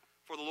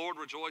 for the Lord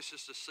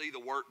rejoices to see the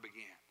work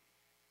begin.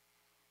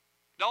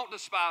 Don't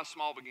despise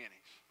small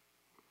beginnings.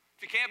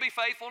 If you can't be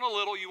faithful in a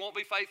little, you won't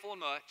be faithful in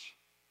much.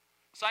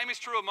 Same is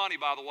true of money,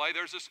 by the way.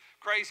 There's this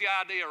crazy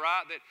idea,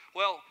 right, that,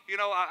 well, you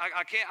know,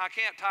 I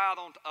can't tithe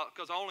on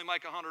because I only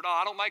make $100.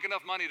 I don't make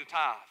enough money to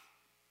tithe.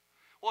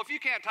 Well, if you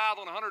can't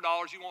tithe on $100,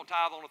 you won't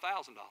tithe on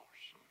 $1,000.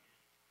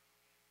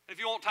 If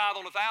you won't tithe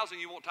on 1,000,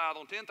 you won't tithe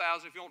on 10,000.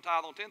 If you won't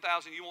tithe on 10,000,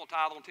 you won't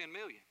tithe on 10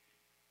 million.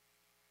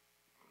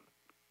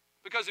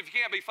 Because if you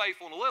can't be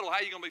faithful in a little, how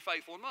are you going to be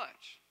faithful in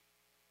much?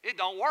 It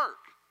don't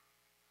work.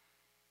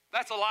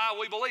 That's a lie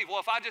we believe. Well,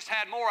 if I just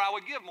had more, I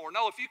would give more.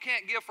 No, if you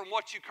can't give from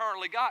what you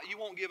currently got, you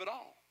won't give it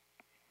all.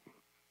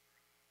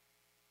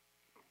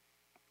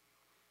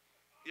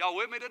 Y'all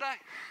with me today?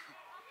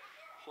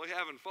 We're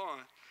having fun.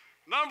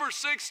 Number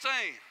 16.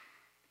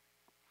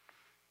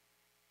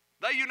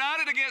 They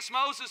united against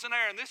Moses and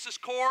Aaron. This is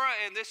Korah,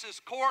 and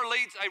Korah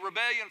leads a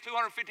rebellion of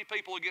 250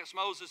 people against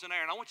Moses and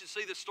Aaron. I want you to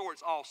see this story.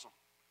 It's awesome.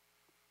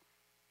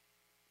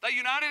 They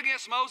united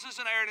against Moses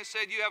and Aaron and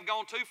said, "You have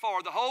gone too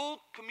far. The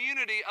whole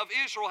community of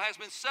Israel has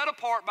been set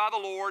apart by the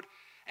Lord,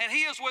 and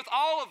He is with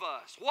all of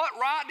us. What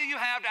right do you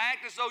have to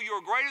act as though you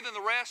are greater than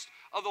the rest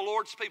of the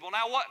Lord's people?"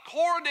 Now, what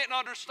Korah didn't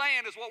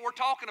understand is what we're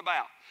talking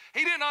about.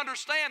 He didn't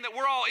understand that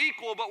we're all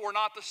equal, but we're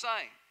not the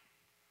same.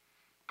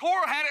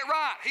 Korah had it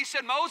right. He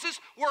said, "Moses,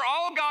 we're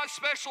all God's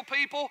special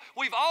people.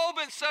 We've all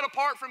been set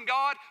apart from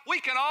God. We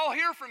can all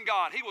hear from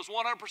God." He was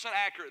 100%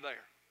 accurate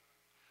there.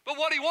 But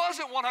what he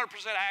wasn't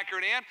 100%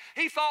 accurate in,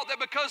 he thought that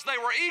because they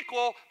were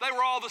equal, they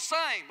were all the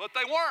same, but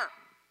they weren't.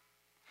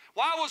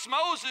 Why was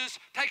Moses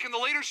taking the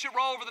leadership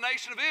role over the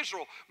nation of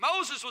Israel?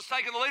 Moses was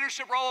taking the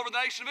leadership role over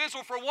the nation of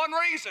Israel for one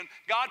reason: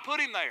 God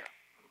put him there.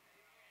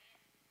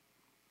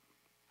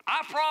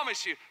 I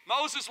promise you,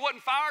 Moses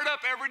wasn't fired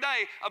up every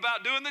day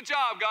about doing the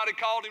job God had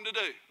called him to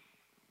do.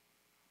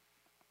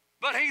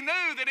 But he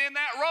knew that in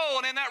that role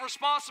and in that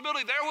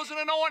responsibility, there was an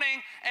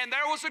anointing and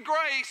there was a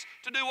grace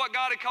to do what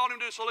God had called him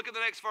to do. So look at the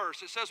next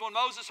verse. It says, when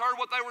Moses heard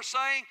what they were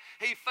saying,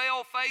 he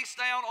fell face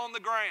down on the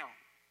ground.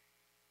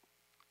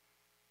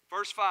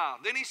 Verse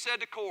 5, then he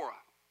said to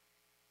Korah,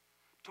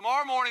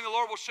 "Tomorrow morning the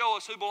Lord will show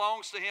us who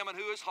belongs to him and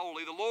who is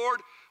holy. The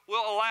Lord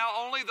will allow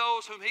only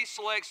those whom he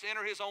selects to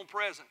enter his own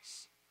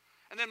presence."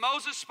 And then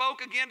Moses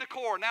spoke again to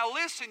Korah. "Now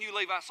listen, you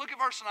Levites." Look at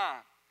verse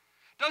 9.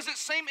 "Does it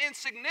seem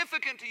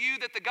insignificant to you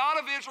that the God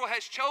of Israel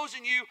has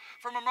chosen you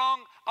from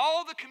among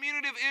all the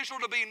community of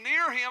Israel to be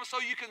near him so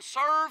you can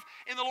serve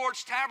in the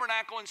Lord's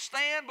tabernacle and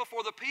stand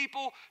before the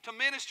people to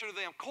minister to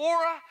them?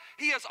 Korah,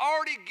 he has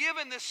already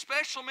given this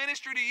special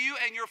ministry to you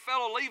and your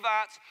fellow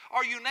Levites.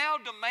 Are you now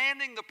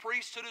demanding the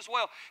priesthood as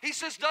well?" He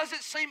says, does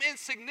it seem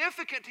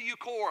insignificant to you,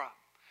 Korah,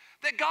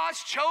 that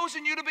God's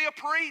chosen you to be a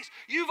priest?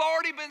 You've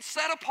already been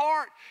set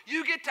apart.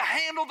 You get to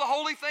handle the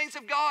holy things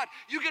of God.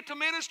 You get to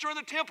minister in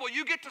the temple.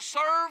 You get to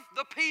serve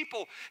the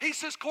people. He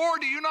says, Korah,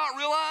 do you not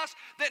realize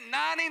that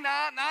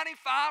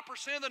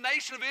 95% of the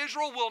nation of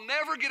Israel will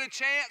never get a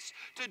chance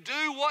to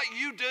do what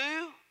you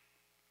do?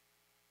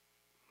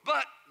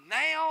 But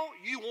now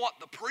you want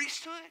the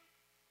priesthood?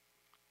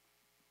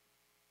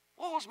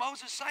 What was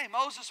Moses saying?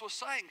 Moses was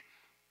saying,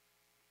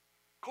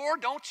 Korah,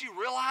 don't you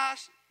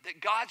realize that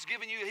God's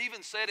given you, he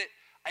even said it,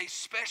 a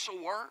special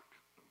work?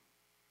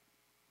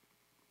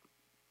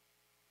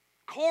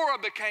 Korah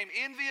became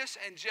envious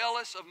and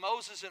jealous of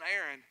Moses and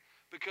Aaron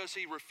because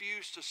he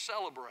refused to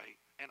celebrate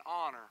and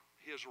honor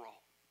his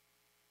role.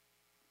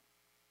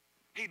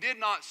 He did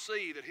not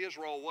see that his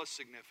role was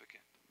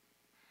significant.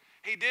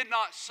 He did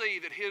not see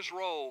that his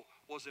role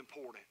was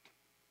important.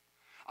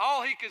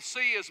 All he could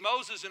see is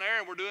Moses and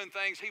Aaron were doing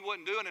things he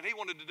wasn't doing, and he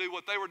wanted to do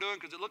what they were doing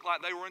because it looked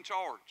like they were in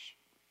charge.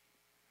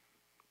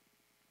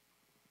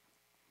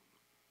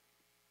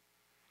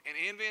 And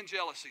envy and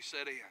jealousy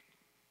set in.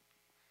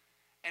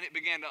 And it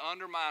began to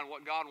undermine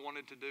what God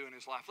wanted to do in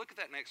his life. Look at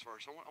that next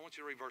verse. I want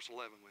you to read verse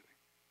 11 with me.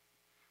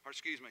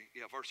 Verse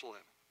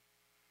 11.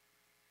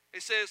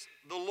 It says,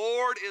 "The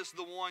Lord is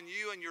the one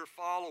you and your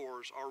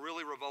followers are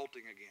really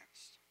revolting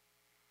against.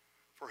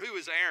 For who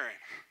is Aaron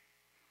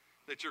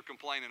that you're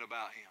complaining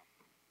about him?"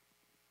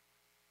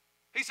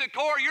 He said,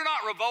 Korah, you're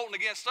not revolting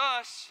against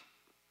us.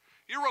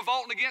 You're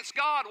revolting against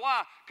God.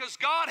 Why? Because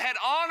God had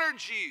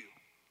honored you.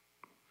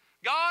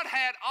 God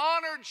had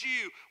honored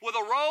you with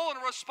a role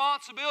and a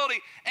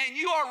responsibility, and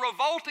you are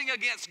revolting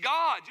against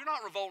God. You're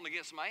not revolting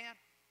against man.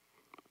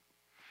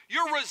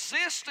 You're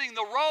resisting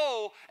the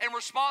role and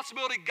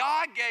responsibility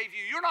God gave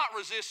you. You're not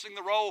resisting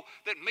the role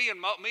that me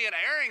and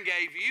Aaron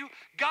gave you.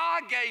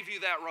 God gave you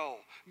that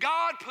role.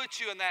 God put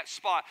you in that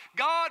spot.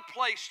 God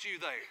placed you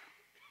there.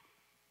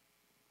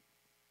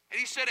 And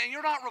he said, and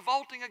you're not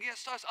revolting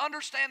against us.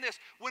 Understand this.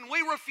 When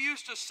we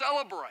refuse to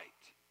celebrate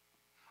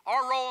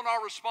our role and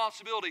our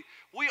responsibility,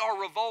 we are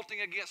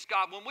revolting against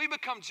God. When we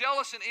become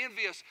jealous and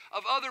envious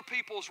of other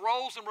people's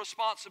roles and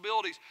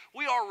responsibilities,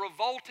 we are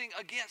revolting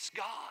against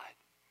God.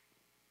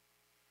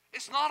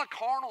 It's not a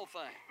carnal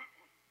thing.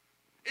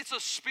 It's a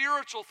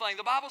spiritual thing.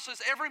 The Bible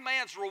says every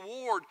man's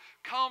reward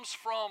comes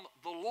from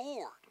the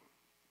Lord,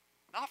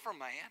 not from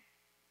man.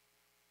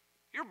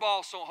 Your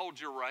boss don't hold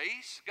your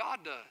raise.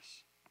 God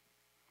does.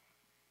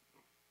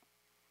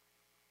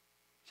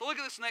 So look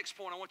at this next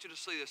point. I want you to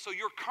see this. So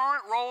your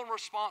current role and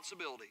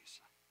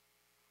responsibilities,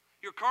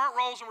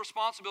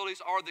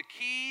 are the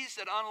keys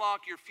that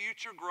unlock your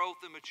future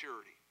growth and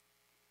maturity.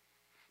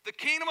 The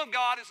kingdom of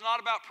God is not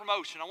about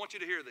promotion. I want you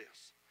to hear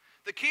this.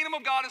 The kingdom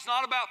of God is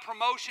not about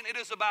promotion. It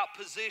is about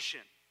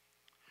position.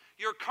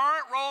 Your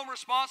current role and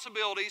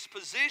responsibilities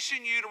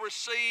position you to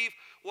receive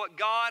what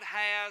God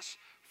has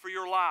for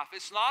your life.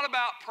 It's not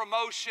about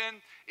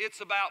promotion.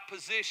 It's about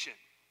position.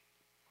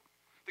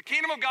 The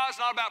kingdom of God is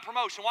not about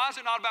promotion. Why is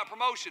it not about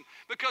promotion?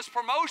 Because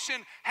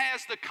promotion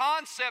has the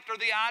concept or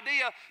the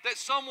idea that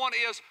someone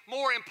is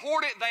more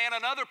important than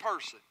another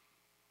person.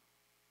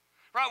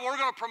 Right, we're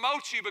going to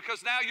promote you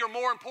because now you're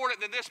more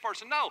important than this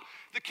person. No,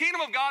 the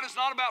kingdom of God is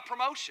not about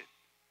promotion.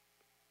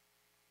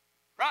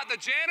 Right? The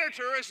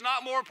janitor is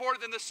not more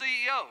important than the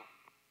CEO.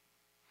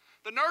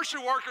 The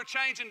nursery worker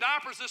changing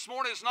diapers this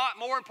morning is not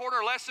more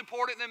important or less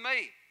important than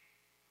me.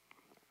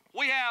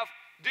 We have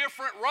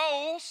different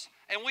roles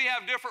and we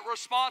have different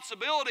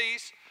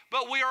responsibilities,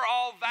 but we are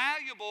all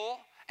valuable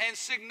and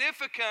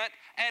significant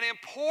and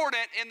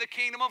important in the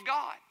kingdom of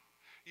God.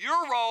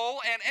 Your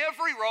role and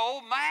every role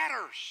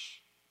matters.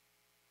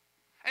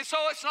 And so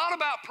it's not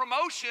about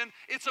promotion,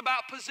 it's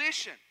about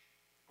position.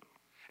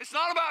 It's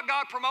not about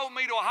God promoting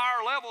me to a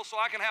higher level so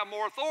I can have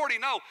more authority.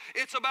 No,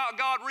 it's about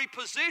God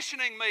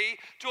repositioning me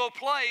to a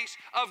place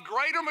of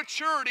greater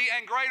maturity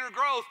and greater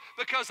growth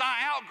because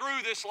I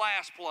outgrew this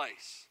last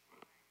place.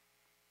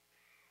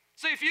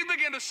 See, if you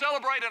begin to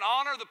celebrate and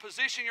honor the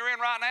position you're in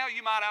right now,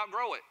 you might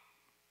outgrow it.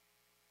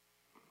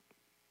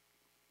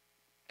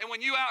 And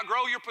when you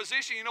outgrow your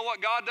position, you know what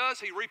God does?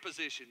 He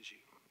repositions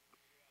you.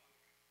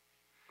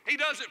 He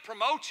doesn't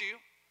promote you,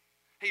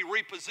 He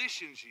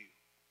repositions you.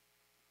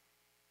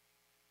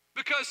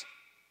 Because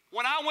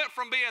when I went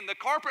from being the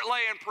carpet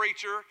laying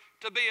preacher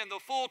to being the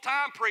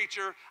full-time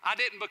preacher, I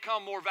didn't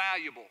become more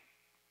valuable.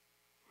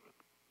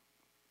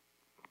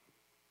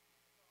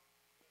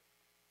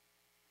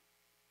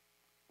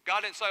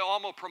 God didn't say, oh,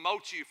 I'm going to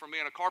promote you from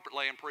being a carpet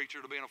laying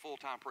preacher to being a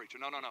full-time preacher.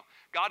 No, no, no.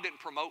 God didn't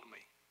promote me.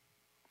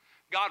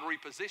 God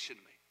repositioned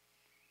me.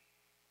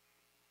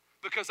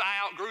 Because I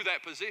outgrew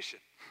that position.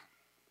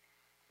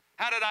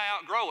 How did I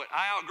outgrow it?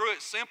 I outgrew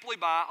it simply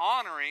by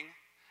honoring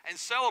and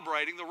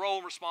celebrating the role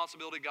and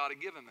responsibility God had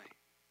given me.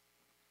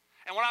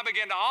 And when I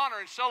began to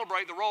honor and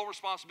celebrate the role and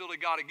responsibility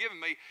God had given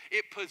me,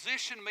 it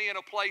positioned me in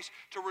a place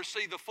to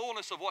receive the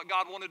fullness of what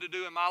God wanted to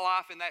do in my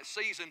life in that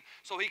season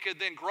so He could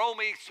then grow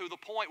me to the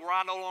point where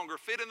I no longer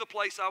fit in the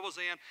place I was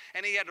in,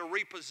 and He had to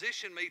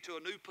reposition me to a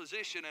new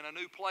position and a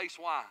new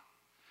place. Why?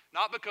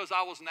 Not because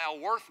I was now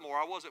worth more.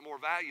 I wasn't more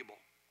valuable.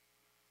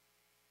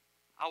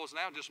 I was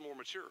now just more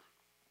mature.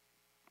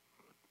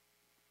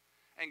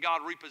 And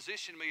God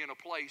repositioned me in a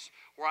place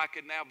where I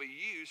could now be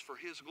used for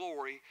His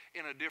glory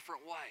in a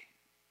different way.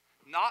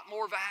 Not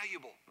more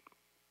valuable,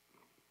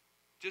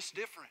 just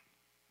different.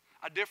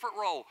 A different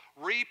role,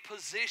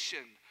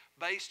 repositioned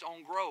based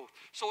on growth.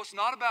 So it's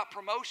not about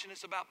promotion,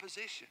 it's about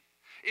position.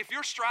 If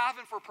you're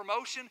striving for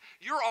promotion,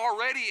 you're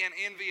already in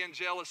envy and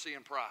jealousy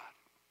and pride.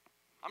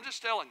 I'm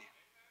just telling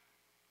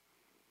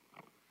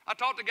you. I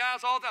talk to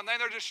guys all the time,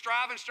 they're just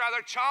striving,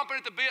 they're chomping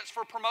at the bits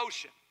for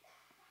promotion.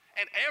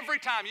 And every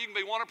time you can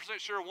be 100%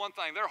 sure of one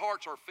thing, their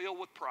hearts are filled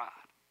with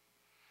pride.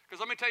 Because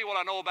let me tell you what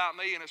I know about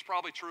me, and it's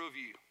probably true of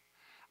you.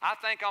 I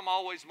think I'm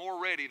always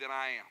more ready than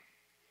I am.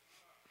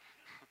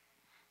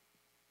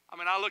 I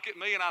mean, I look at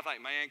me and I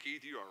think, man,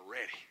 Keith, you are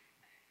ready.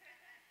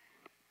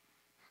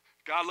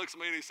 God looks at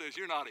me and He says,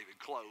 you're not even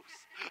close.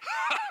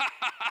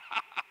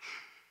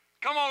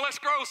 Come on, let's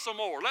grow some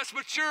more. Let's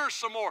mature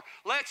some more.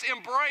 Let's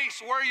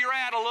embrace where you're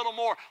at a little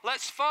more.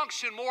 Let's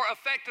function more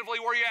effectively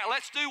where you're at.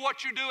 Let's do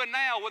what you're doing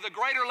now with a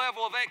greater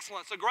level of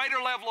excellence, a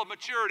greater level of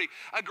maturity,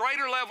 a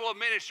greater level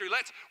of ministry.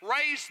 Let's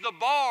raise the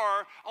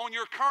bar on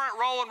your current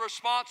role and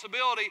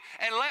responsibility,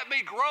 and let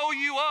me grow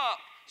you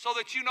up so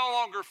that you no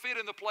longer fit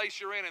in the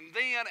place you're in. And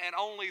then and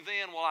only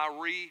then will I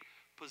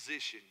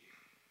reposition you.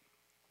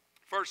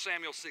 1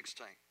 Samuel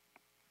 16.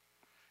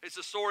 It's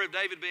the story of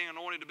David being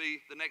anointed to be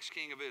the next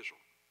king of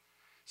Israel.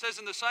 It says,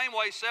 in the same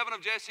way, 7 of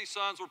Jesse's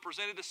sons were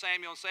presented to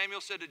Samuel, and Samuel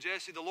said to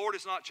Jesse, the Lord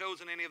has not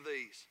chosen any of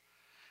these.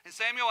 And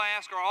Samuel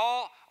asked,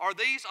 are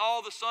these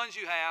all the sons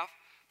you have?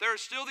 There is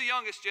still the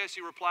youngest,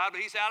 Jesse replied, but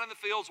he's out in the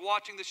fields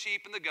watching the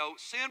sheep and the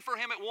goats. Send for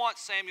him at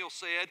once, Samuel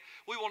said.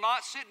 We will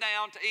not sit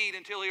down to eat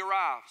until he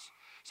arrives.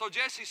 So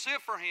Jesse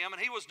sent for him,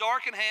 and he was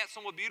dark and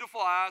handsome with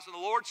beautiful eyes, and the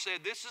Lord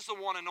said, this is the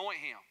one,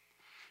 anoint him.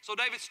 So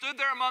David stood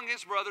there among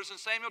his brothers, and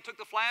Samuel took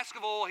the flask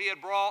of oil he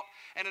had brought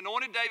and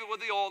anointed David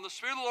with the oil. And the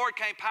Spirit of the Lord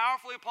came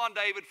powerfully upon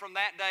David from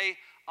that day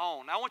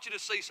on. Now I want you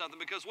to see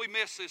something because we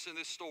miss this in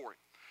this story.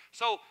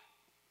 So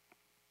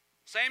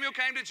Samuel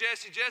came to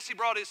Jesse. Jesse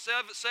brought his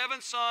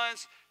seven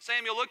sons.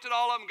 Samuel looked at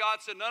all of them.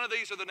 God said, none of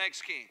these are the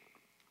next king.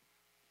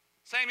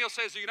 Samuel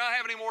says, do you not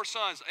have any more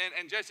sons?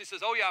 And Jesse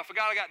says, oh yeah, I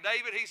forgot I got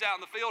David. He's out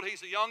in the field.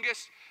 He's the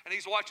youngest, and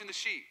he's watching the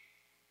sheep.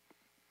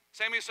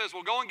 Samuel says,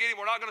 well, go and get him.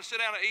 We're not going to sit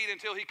down and eat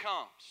until he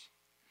comes.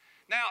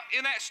 Now,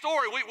 in that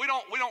story, we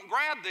don't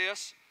grab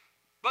this,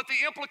 but the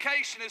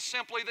implication is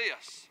simply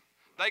this.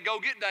 They go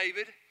get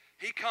David.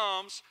 He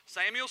comes.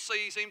 Samuel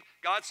sees him.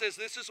 God says,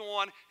 this is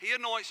one. He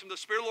anoints him. The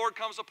Spirit of the Lord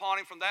comes upon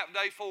him from that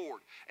day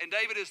forward. And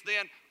David is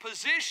then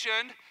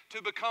positioned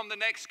to become the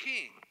next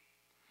king.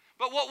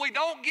 But what we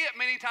don't get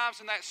many times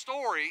in that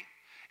story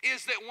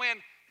is that when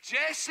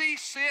Jesse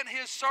sent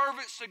his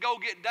servants to go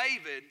get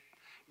David,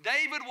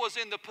 David was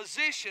in the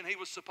position he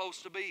was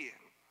supposed to be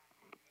in.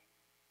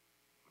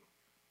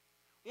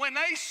 When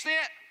they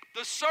sent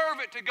the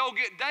servant to go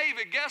get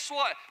David, guess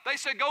what? They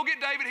said, go get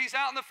David. He's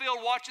out in the field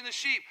watching the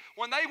sheep.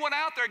 When they went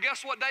out there,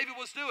 guess what David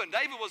was doing?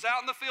 David was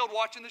out in the field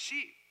watching the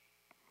sheep.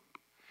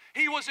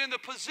 He was in the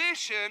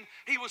position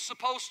he was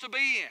supposed to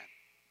be in.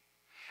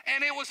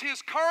 And it was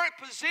his current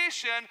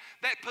position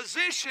that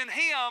positioned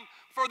him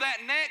for that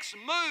next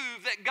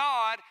move that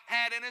God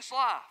had in his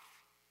life.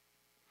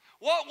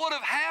 What would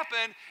have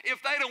happened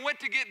if they'd have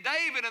went to get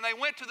David and they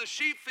went to the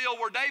sheep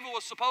field where David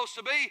was supposed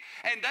to be,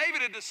 and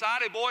David had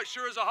decided, boy, it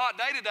sure is a hot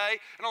day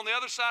today, and on the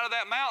other side of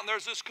that mountain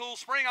there's this cool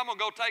spring, I'm going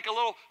to go take a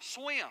little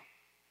swim.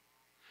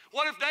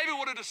 What if David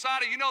would have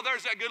decided, you know,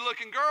 there's that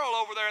good-looking girl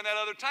over there in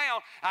that other town.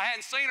 I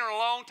hadn't seen her in a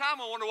long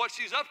time. I wonder what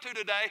she's up to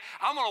today.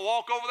 I'm going to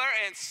walk over there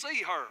and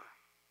see her.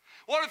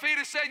 What if he'd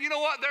have said, you know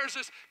what, there's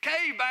this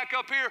cave back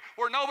up here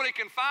where nobody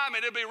can find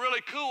me. It'd be really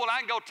cool, and I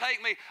can go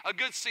take me a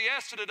good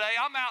siesta today.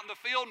 I'm out in the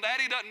field, and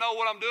Daddy doesn't know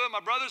what I'm doing. My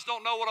brothers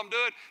don't know what I'm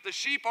doing. The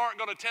sheep aren't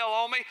going to tell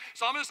on me,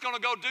 so I'm just going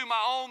to go do my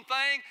own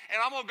thing,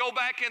 and I'm going to go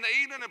back in the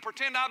evening and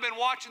pretend I've been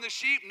watching the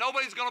sheep.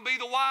 Nobody's going to be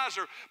the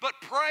wiser. But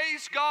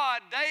praise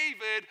God,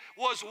 David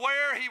was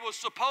where he was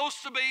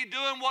supposed to be,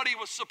 doing what he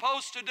was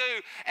supposed to do.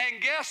 And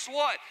guess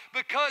what?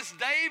 Because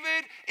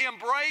David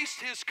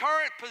embraced his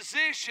current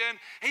position,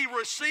 he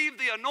received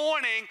the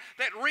anointing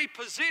that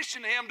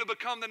repositioned him to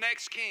become the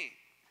next king.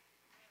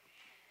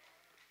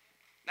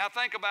 Now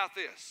think about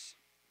this.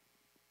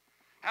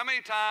 How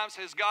many times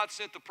has God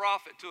sent the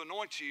prophet to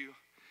anoint you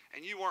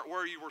and you weren't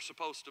where you were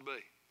supposed to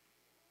be?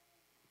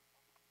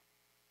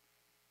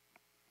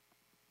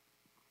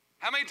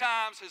 How many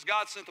times has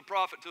God sent the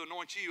prophet to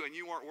anoint you and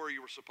you weren't where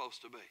you were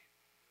supposed to be?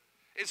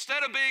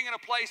 Instead of being in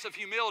a place of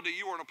humility,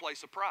 you were in a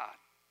place of pride.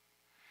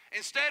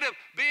 Instead of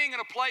being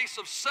in a place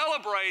of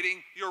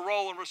celebrating your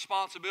role and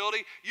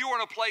responsibility, you were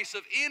in a place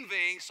of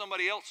envying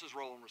somebody else's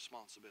role and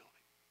responsibility.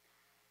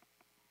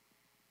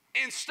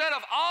 Instead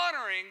of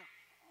honoring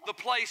the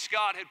place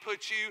God had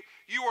put you,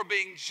 you were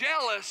being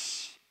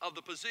jealous of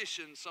the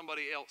position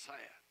somebody else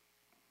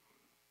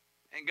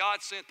had. And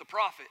God sent the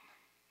prophet,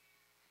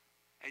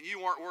 and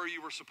you weren't where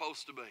you were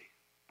supposed to be.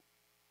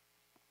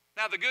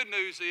 Now the good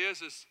news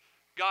is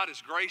God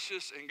is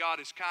gracious and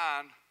God is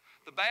kind.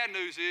 The bad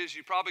news is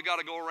you probably got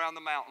to go around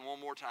the mountain one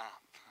more time.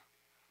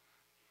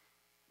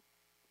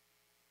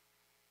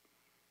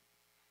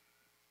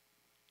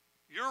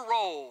 Your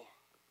role,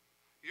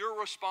 your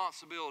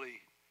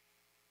responsibility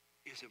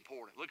is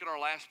important. Look at our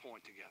last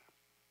point together.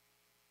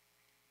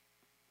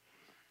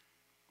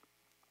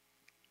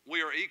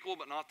 We are equal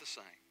but not the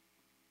same.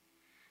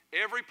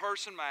 Every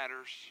person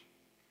matters.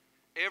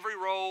 Every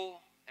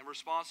role and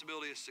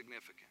responsibility is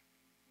significant.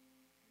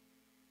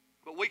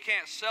 But we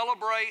can't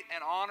celebrate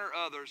and honor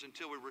others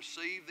until we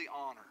receive the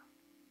honor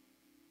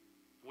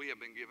we have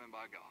been given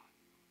by God.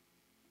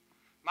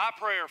 My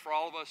prayer for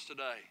all of us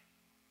today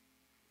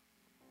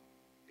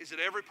is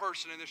that every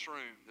person in this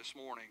room this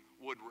morning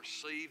would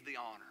receive the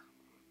honor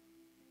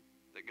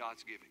that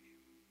God's given you.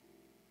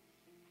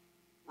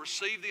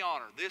 Receive the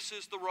honor. This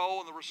is the role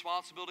and the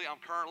responsibility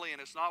I'm currently in.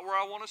 It's not where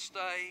I want to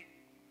stay,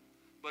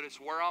 but it's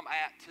where I'm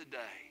at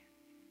today.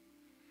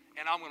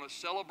 And I'm going to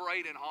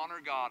celebrate and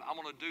honor God.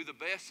 I'm going to do the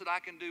best that I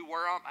can do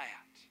where I'm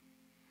at.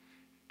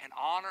 And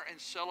honor and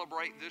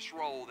celebrate this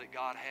role that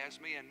God has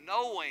me. And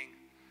knowing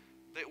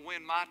that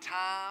when my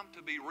time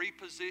to be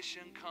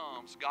repositioned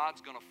comes,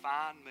 God's going to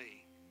find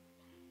me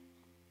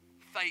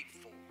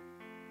faithful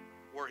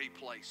where He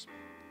placed me.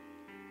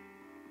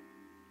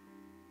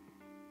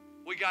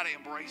 We got to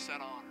embrace that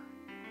honor.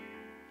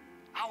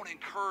 I want to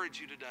encourage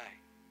you today.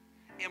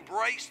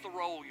 Embrace the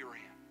role you're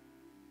in.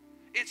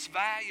 It's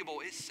valuable.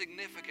 It's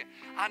significant.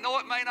 I know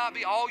it may not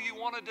be all you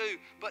want to do,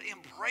 but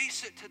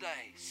embrace it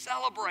today.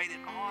 Celebrate it,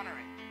 honor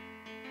it,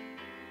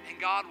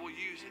 and God will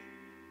use it.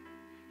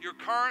 Your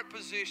current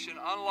position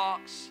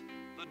unlocks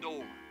the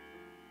door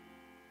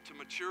to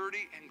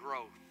maturity and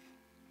growth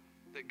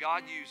that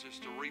God uses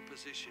to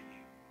reposition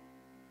you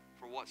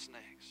for what's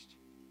next.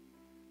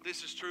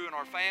 This is true in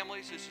our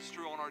families. This is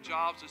true on our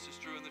jobs. This is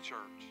true in the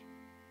church.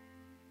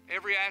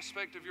 Every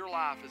aspect of your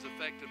life is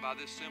affected by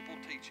this simple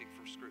teaching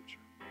from Scripture.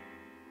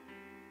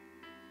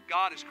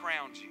 God has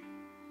crowned you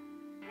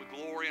with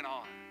glory and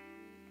honor.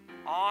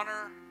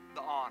 Honor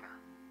the honor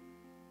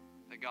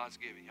that God's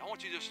given you. I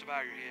want you just to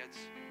bow your heads.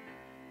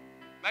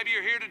 Maybe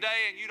you're here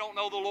today and you don't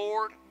know the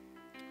Lord.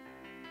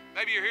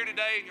 Maybe you're here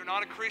today and you're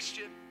not a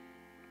Christian.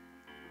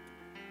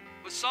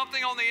 But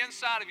something on the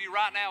inside of you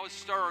right now is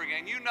stirring,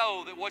 and you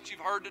know that what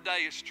you've heard today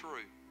is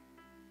true.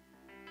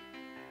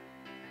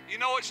 You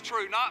know it's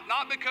true,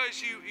 not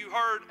because you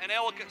heard an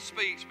eloquent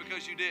speech,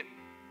 because you didn't.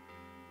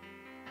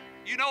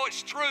 You know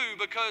it's true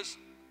because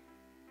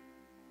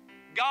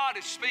God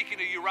is speaking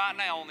to you right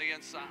now on the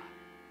inside.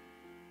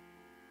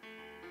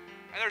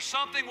 And there's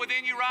something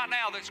within you right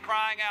now that's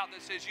crying out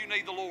that says you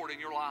need the Lord in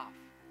your life.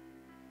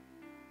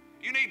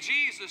 You need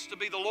Jesus to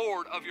be the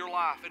Lord of your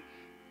life.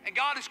 And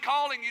God is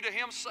calling you to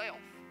Himself.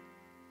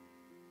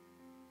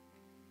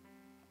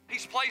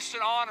 He's placed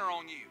an honor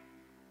on you.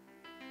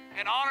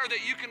 An honor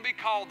that you can be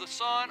called the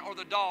son or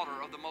the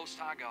daughter of the Most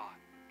High God.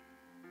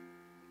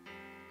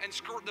 And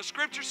the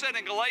Scripture said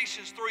in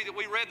Galatians 3 that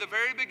we read the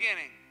very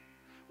beginning,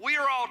 we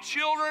are all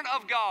children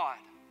of God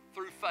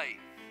through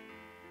faith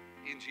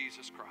in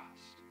Jesus Christ.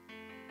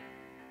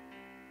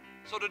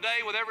 So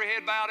today, with every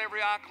head bowed,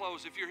 every eye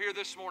closed, if you're here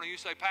this morning, you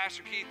say,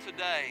 Pastor Keith,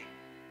 today,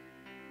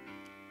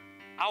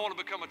 I want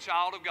to become a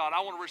child of God.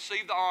 I want to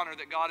receive the honor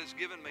that God has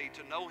given me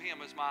to know Him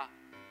as my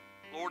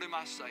Lord and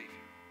my Savior.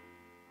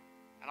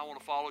 And I want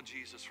to follow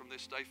Jesus from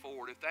this day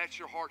forward. If that's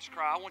your heart's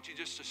cry, I want you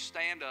just to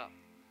stand up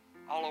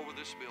all over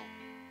this building.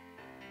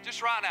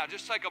 Just right now,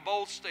 just take a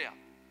bold step.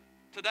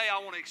 Today, I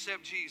want to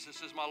accept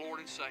Jesus as my Lord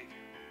and Savior.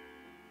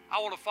 I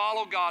want to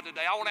follow God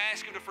today. I want to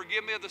ask Him to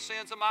forgive me of the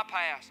sins of my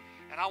past.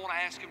 And I want to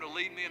ask Him to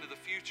lead me into the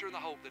future and the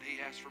hope that He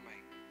has for me.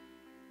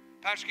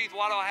 Pastor Keith,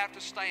 why do I have to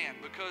stand?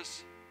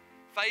 Because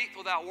faith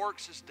without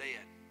works is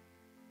dead.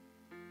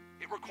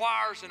 It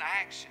requires an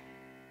action.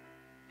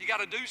 You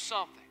got to do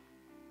something.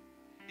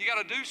 You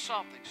got to do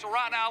something. So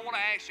right now I want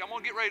to ask you, I'm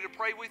going to get ready to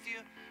pray with you,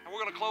 and we're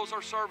going to close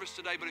our service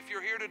today. But if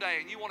you're here today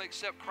and you want to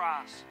accept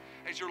Christ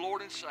as your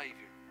Lord and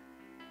Savior,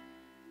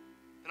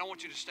 then I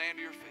want you to stand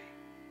to your feet.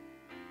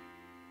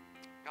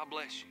 God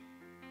bless you.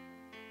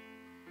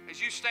 As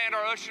you stand,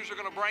 our ushers are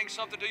going to bring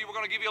something to you. We're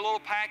going to give you a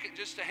little packet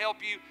just to help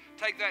you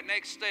take that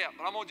next step.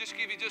 But I'm going to just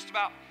give you just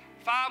about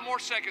 5 more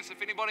seconds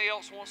if anybody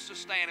else wants to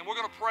stand. And we're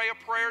going to pray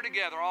a prayer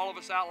together, all of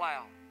us out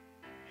loud.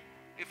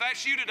 If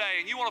that's you today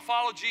and you want to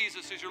follow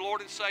Jesus as your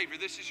Lord and Savior,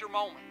 this is your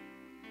moment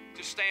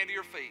to stand to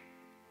your feet.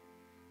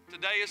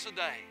 Today is the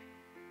day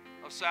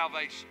of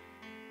salvation.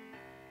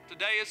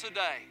 Today is the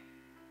day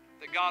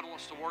that God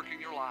wants to work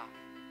in your life.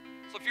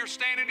 So if you're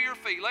standing to your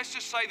feet, let's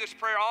just say this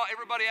prayer.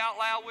 Everybody out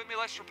loud with me.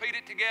 Let's repeat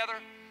it together.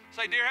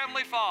 Say, Dear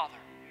Heavenly Father,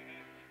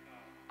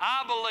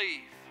 I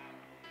believe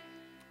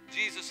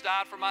Jesus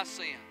died for my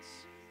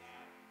sins,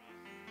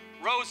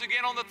 rose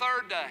again on the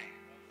 3rd day,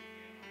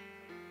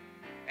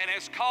 and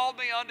has called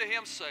me unto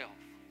Himself.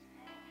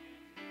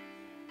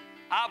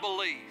 I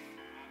believe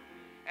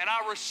and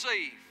I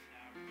receive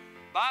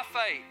by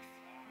faith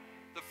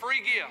the free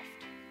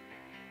gift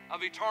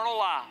of eternal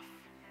life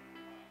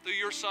through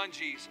your Son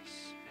Jesus.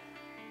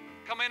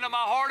 Come into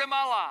my heart and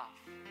my life.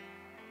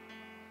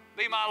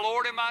 Be my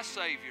Lord and my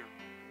Savior.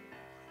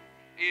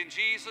 In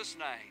Jesus'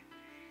 name,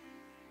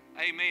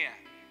 amen.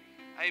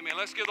 Amen.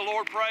 Let's give the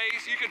Lord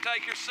praise. You can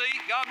take your seat.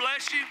 God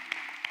bless you.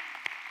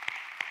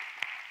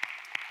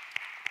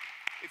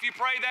 If you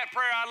prayed that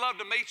prayer, I'd love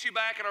to meet you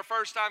back at our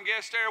first-time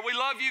guest area. We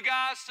love you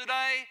guys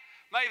today.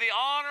 May the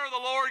honor of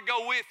the Lord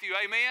go with you.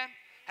 Amen.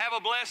 Have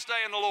a blessed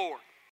day in the Lord.